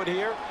going to throw it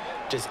here.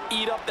 Just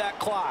eat up that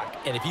clock.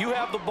 And if you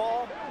have the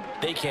ball,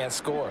 they can't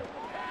score.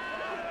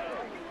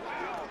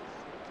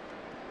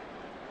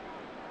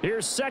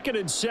 Here's 2nd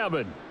and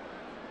 7.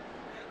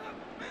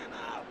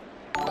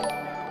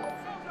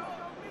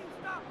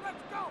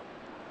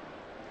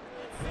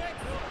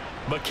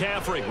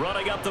 McCaffrey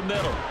running up the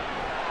middle.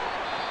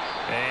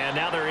 And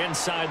now they're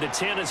inside the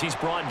 10 as he's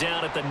brought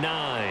down at the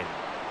 9.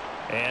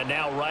 And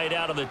now right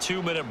out of the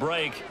 2-minute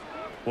break,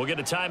 we'll get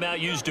a timeout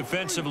used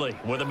defensively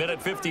with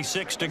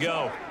 1:56 to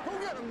go.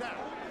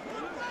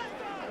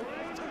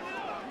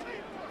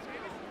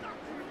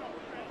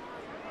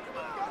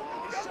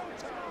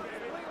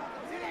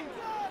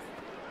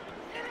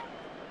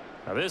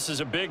 Now this is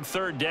a big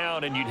 3rd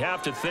down, and you'd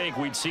have to think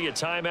we'd see a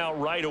timeout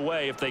right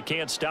away if they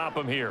can't stop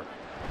him here.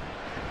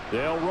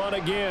 They'll run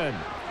again.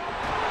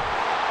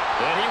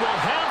 And he will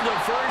have the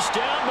 1st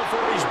down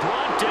before he's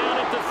brought down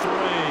at the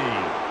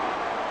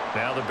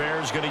 3. Now the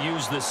Bears going to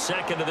use the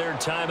 2nd of their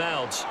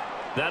timeouts.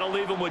 That'll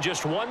leave them with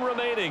just 1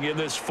 remaining in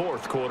this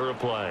 4th quarter of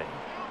play.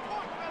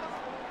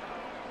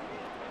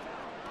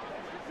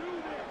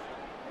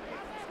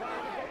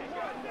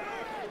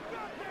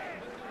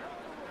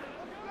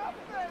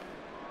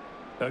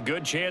 A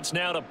good chance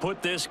now to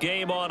put this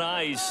game on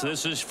ice.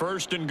 This is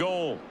 1st and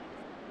goal.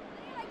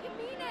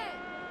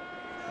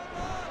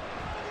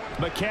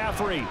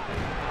 McCaffrey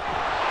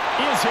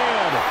is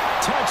in.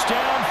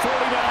 Touchdown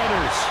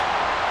 49ers.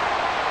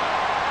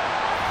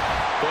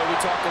 Boy, we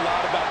talk a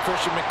lot about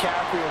Christian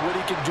McCaffrey and what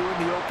he can do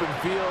in the open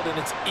field, and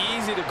it's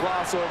easy to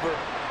gloss over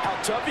how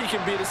tough he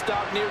can be to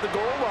stop near the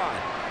goal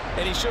line.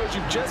 And he shows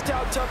you just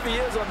how tough he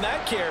is on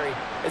that carry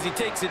as he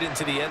takes it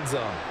into the end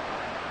zone.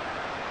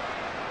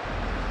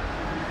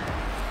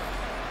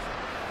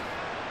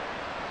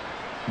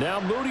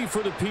 Now Moody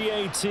for the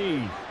PAT.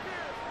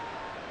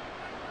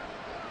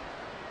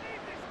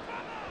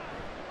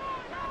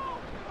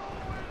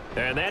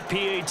 And that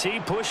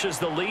PAT pushes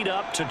the lead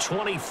up to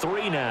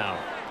 23 now.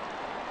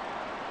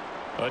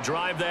 A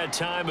drive that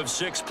time of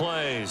 6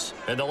 plays.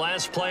 And the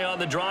last play on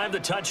the drive, the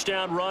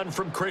touchdown run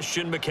from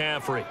Christian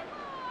McCaffrey.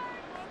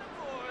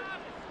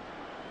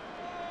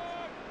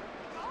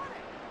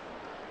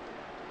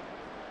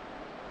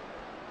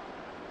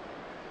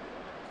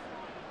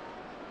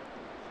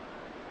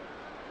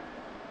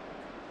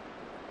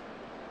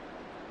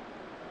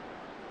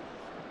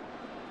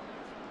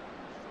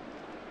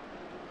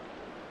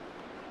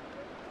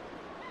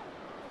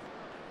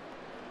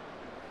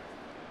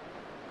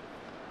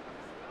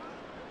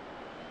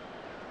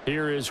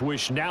 Here is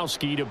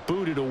Wisnowski to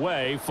boot it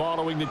away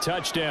following the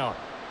touchdown.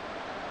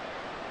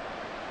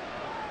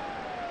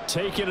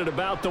 Taking it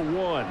about the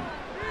 1.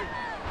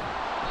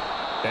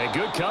 And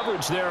good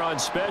coverage there on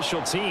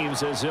special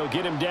teams as they'll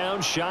get him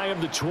down shy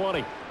of the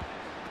 20.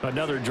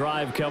 Another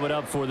drive coming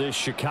up for this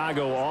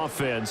Chicago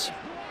offense.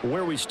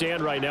 Where we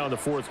stand right now in the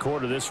 4th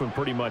quarter, this one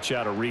pretty much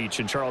out of reach.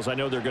 And Charles, I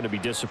know they're going to be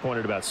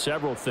disappointed about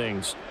several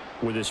things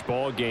with this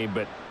ball game,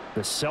 but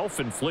the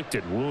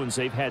self-inflicted wounds,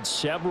 they've had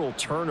several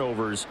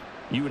turnovers.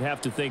 You would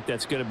have to think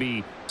that's going to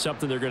be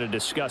something they're going to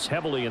discuss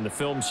heavily in the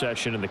film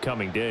session in the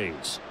coming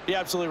days. You're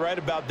absolutely right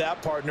about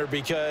that, partner,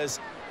 because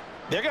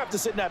they're going to have to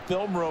sit in that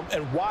film room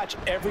and watch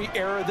every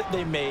error that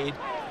they made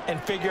and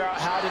figure out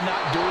how to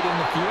not do it in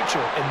the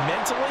future. And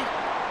mentally,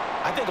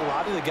 I think a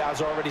lot of the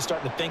guys are already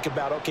starting to think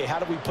about, okay, how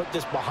do we put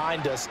this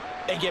behind us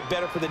and get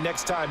better for the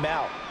next time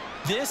out?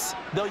 This,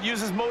 they'll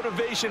use as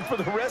motivation for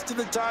the rest of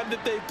the time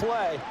that they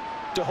play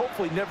to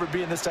hopefully never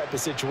be in this type of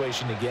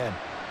situation again.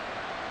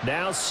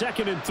 Now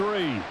 2nd and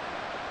 3.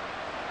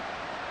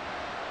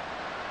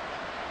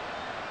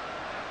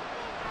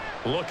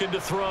 Looking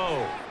to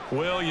throw.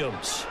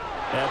 Williams.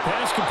 And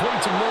pass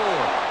complete to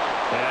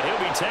Moore. And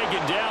he'll be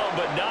taken down,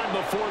 but not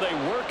before they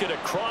work it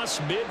across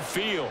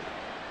midfield.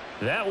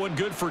 That one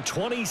good for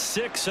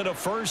 26 and a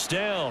 1st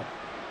down.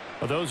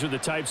 Well, those are the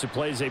types of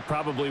plays they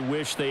probably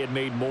wish they had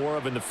made more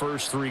of in the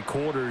first 3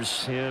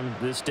 quarters. And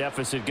this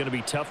deficit going to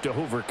be tough to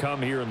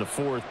overcome here in the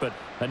 4th. But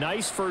a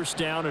nice 1st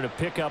down and a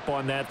pickup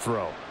on that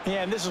throw.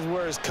 Yeah, and this is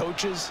where as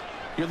coaches,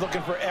 you're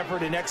looking for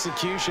effort and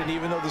execution.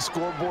 Even though the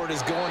scoreboard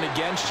is going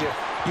against you,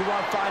 you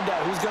want to find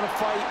out who's going to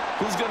fight,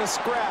 who's going to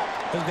scrap,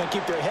 who's going to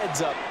keep their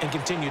heads up and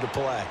continue to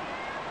play.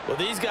 Well,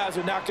 these guys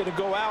are not going to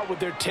go out with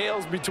their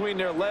tails between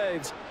their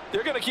legs.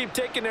 They're going to keep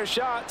taking their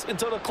shots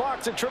until the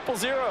clock's at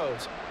 000.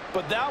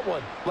 But that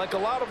one, like a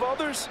lot of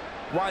others,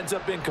 winds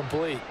up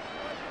incomplete.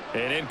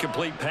 An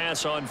incomplete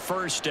pass on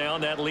 1st down.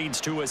 That leads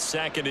to a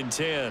 2nd and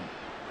 10.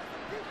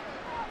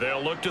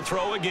 They'll look to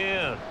throw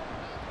again.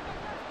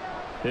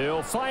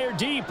 He'll fire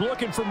deep,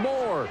 looking for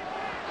more.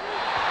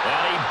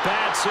 And he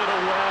bats it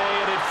away,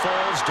 and it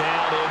falls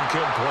down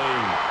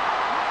incomplete.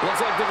 Looks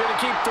like they're going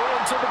to keep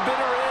throwing to the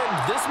bitter end.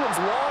 This one's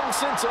long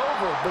since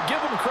over, but give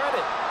them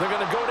credit. They're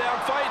going to go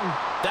down fighting.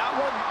 That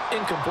one,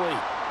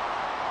 incomplete.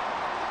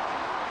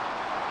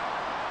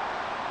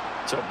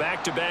 So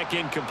back-to-back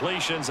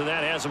incompletions, and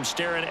that has them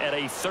staring at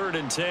a 3rd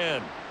and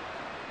 10.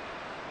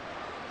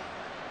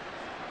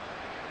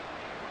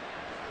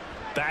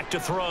 Back to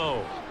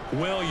throw.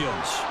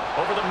 Williams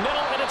over the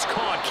middle, and it's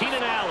caught.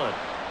 Keenan Allen.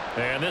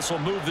 And this will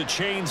move the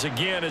chains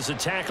again as the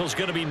tackle's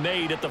going to be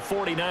made at the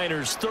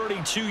 49ers'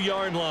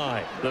 32-yard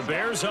line. The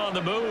Bears on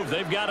the move.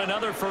 They've got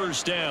another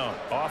first down.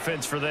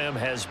 Offense for them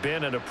has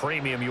been at a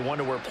premium. You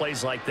wonder where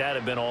plays like that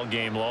have been all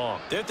game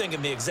long. They're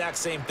thinking the exact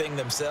same thing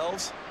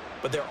themselves,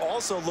 but they're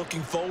also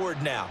looking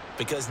forward now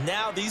because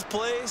now these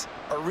plays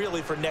are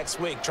really for next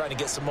week, trying to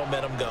get some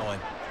momentum going.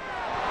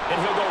 And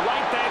he'll go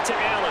right back to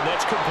Allen.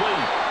 That's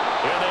complete.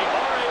 And they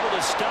are able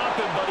to stop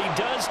him, but he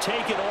does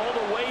take it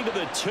all the way to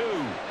the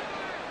 2.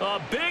 A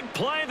big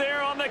play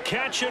there on the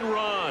catch and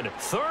run.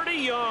 30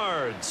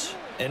 yards.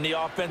 And the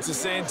offense is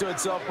saying to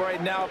itself right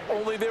now, if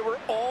only they were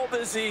all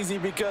this easy,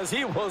 because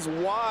he was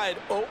wide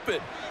open.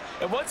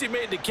 And once he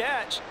made the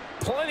catch,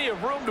 plenty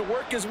of room to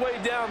work his way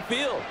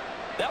downfield.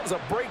 That was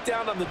a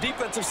breakdown on the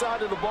defensive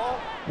side of the ball,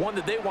 one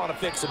that they want to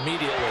fix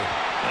immediately.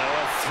 Now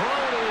a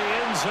throw to the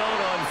end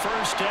zone on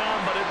first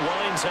down, but it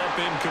winds up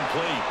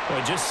incomplete. Well,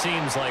 it just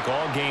seems like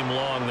all game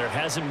long there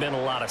hasn't been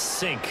a lot of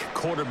sync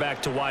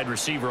quarterback to wide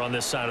receiver on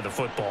this side of the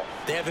football.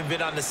 They haven't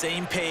been on the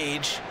same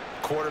page,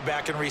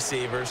 quarterback and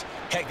receivers.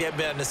 Heck, they haven't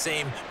been on the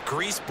same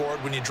grease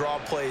board when you draw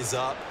plays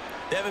up.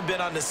 They haven't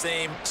been on the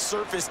same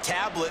Surface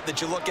tablet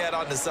that you look at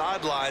on the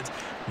sidelines.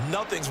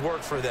 Nothing's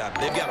worked for them.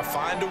 They've got to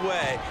find a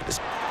way.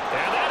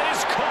 And that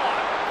is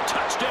caught.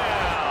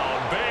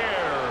 Touchdown,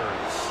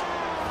 Bears.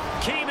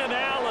 Keenan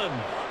Allen,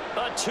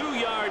 a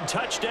 2-yard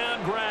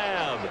touchdown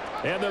grab.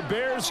 And the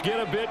Bears get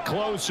a bit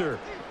closer.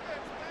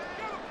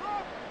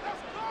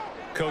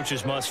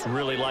 Coaches must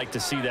really like to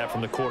see that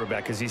from the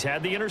quarterback because he's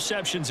had the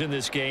interceptions in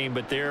this game,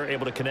 but they're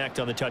able to connect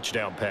on the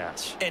touchdown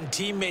pass. And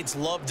teammates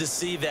love to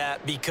see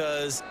that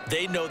because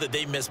they know that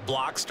they miss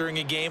blocks during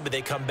a game, but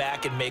they come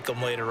back and make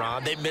them later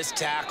on. They miss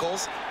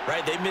tackles,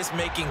 right? They miss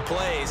making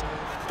plays,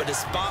 but the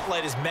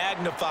spotlight is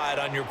magnified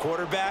on your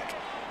quarterback.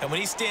 And when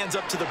he stands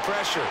up to the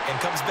pressure and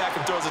comes back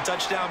and throws a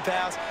touchdown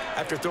pass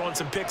after throwing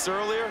some picks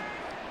earlier,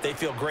 they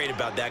feel great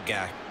about that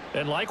guy.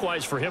 And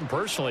likewise for him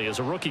personally, as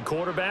a rookie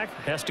quarterback,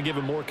 has to give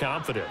him more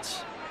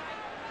confidence.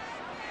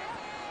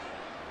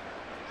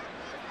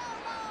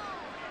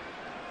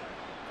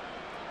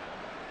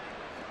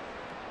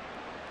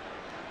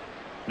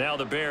 Now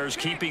the Bears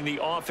keeping the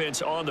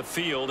offense on the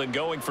field and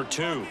going for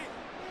 2.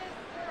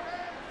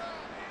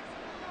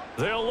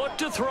 They'll look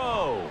to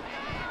throw.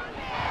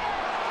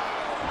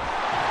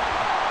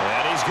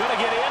 And he's going to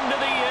get into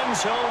the end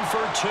zone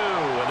for 2.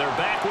 And they're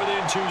back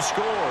within 2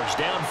 scores.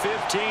 Down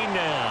 15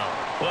 now.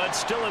 Well, it's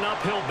still an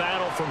uphill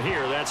battle from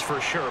here, that's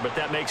for sure. But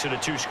that makes it a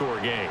 2-score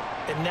game.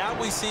 And now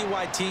we see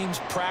why teams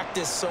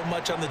practice so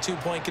much on the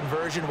 2-point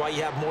conversion, why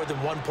you have more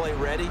than one play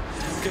ready.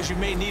 Because you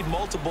may need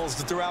multiples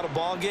to throw out a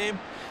ball game.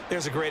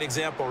 There's a great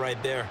example right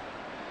there.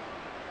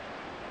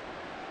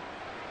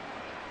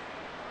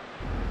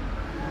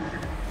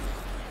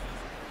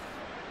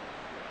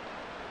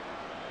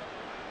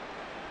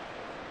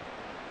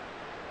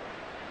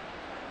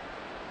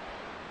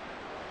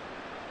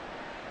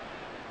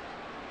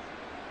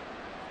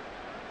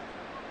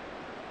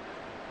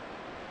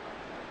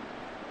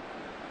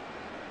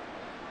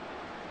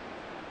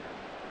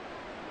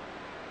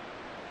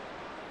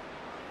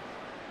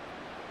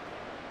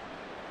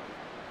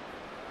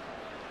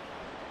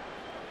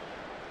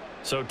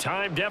 So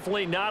time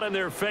definitely not in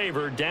their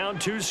favor. Down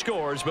 2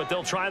 scores, but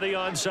they'll try the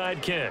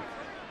onside kick.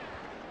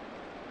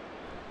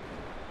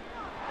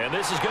 And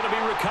this is going to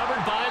be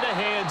recovered by the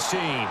hands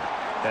team.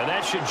 And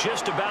that should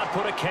just about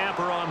put a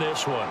capper on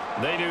this one.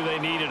 They knew they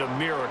needed a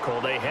miracle.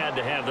 They had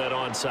to have that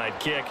onside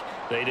kick.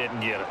 They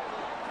didn't get it.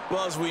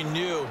 Well, as we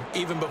knew,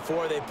 even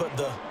before they put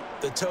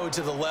the toe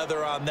to the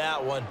leather on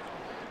that one,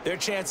 their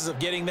chances of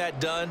getting that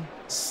done,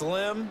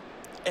 slim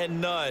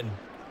and none.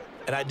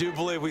 And I do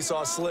believe we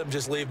saw Slim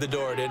just leave the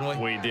door, didn't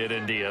we? We did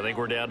indeed. I think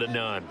we're down to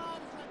none.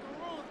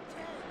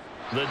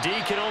 The D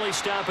can only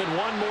stop it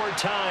one more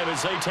time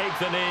as they take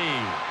the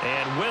knee.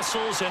 And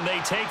whistles, and they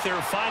take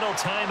their final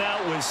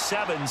timeout with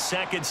 7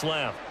 seconds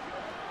left.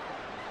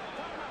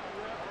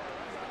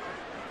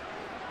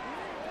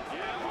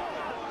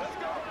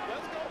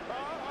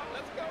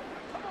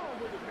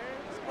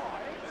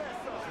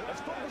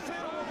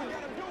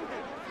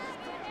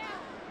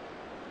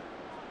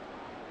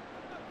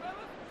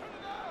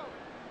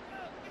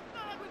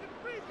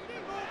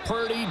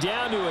 Purdy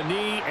down to a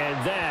knee, and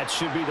that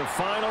should be the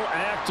final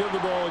act of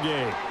the ball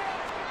game.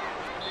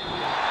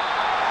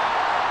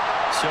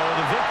 So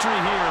the victory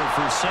here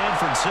for San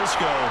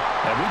Francisco,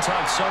 and we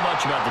talked so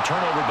much about the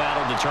turnover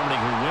battle determining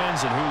who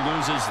wins and who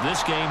loses. This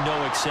game, no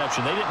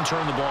exception. They didn't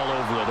turn the ball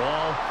over at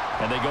all,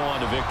 and they go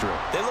on to victory.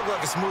 They look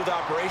like a smooth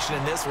operation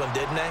in this one,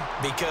 didn't they?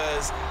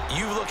 Because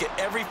you look at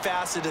every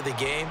facet of the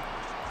game,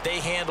 they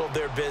handled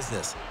their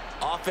business.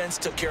 Offense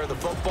took care of the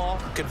football,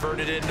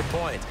 converted it into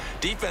points.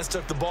 Defense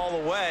took the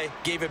ball away,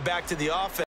 gave it back to the offense.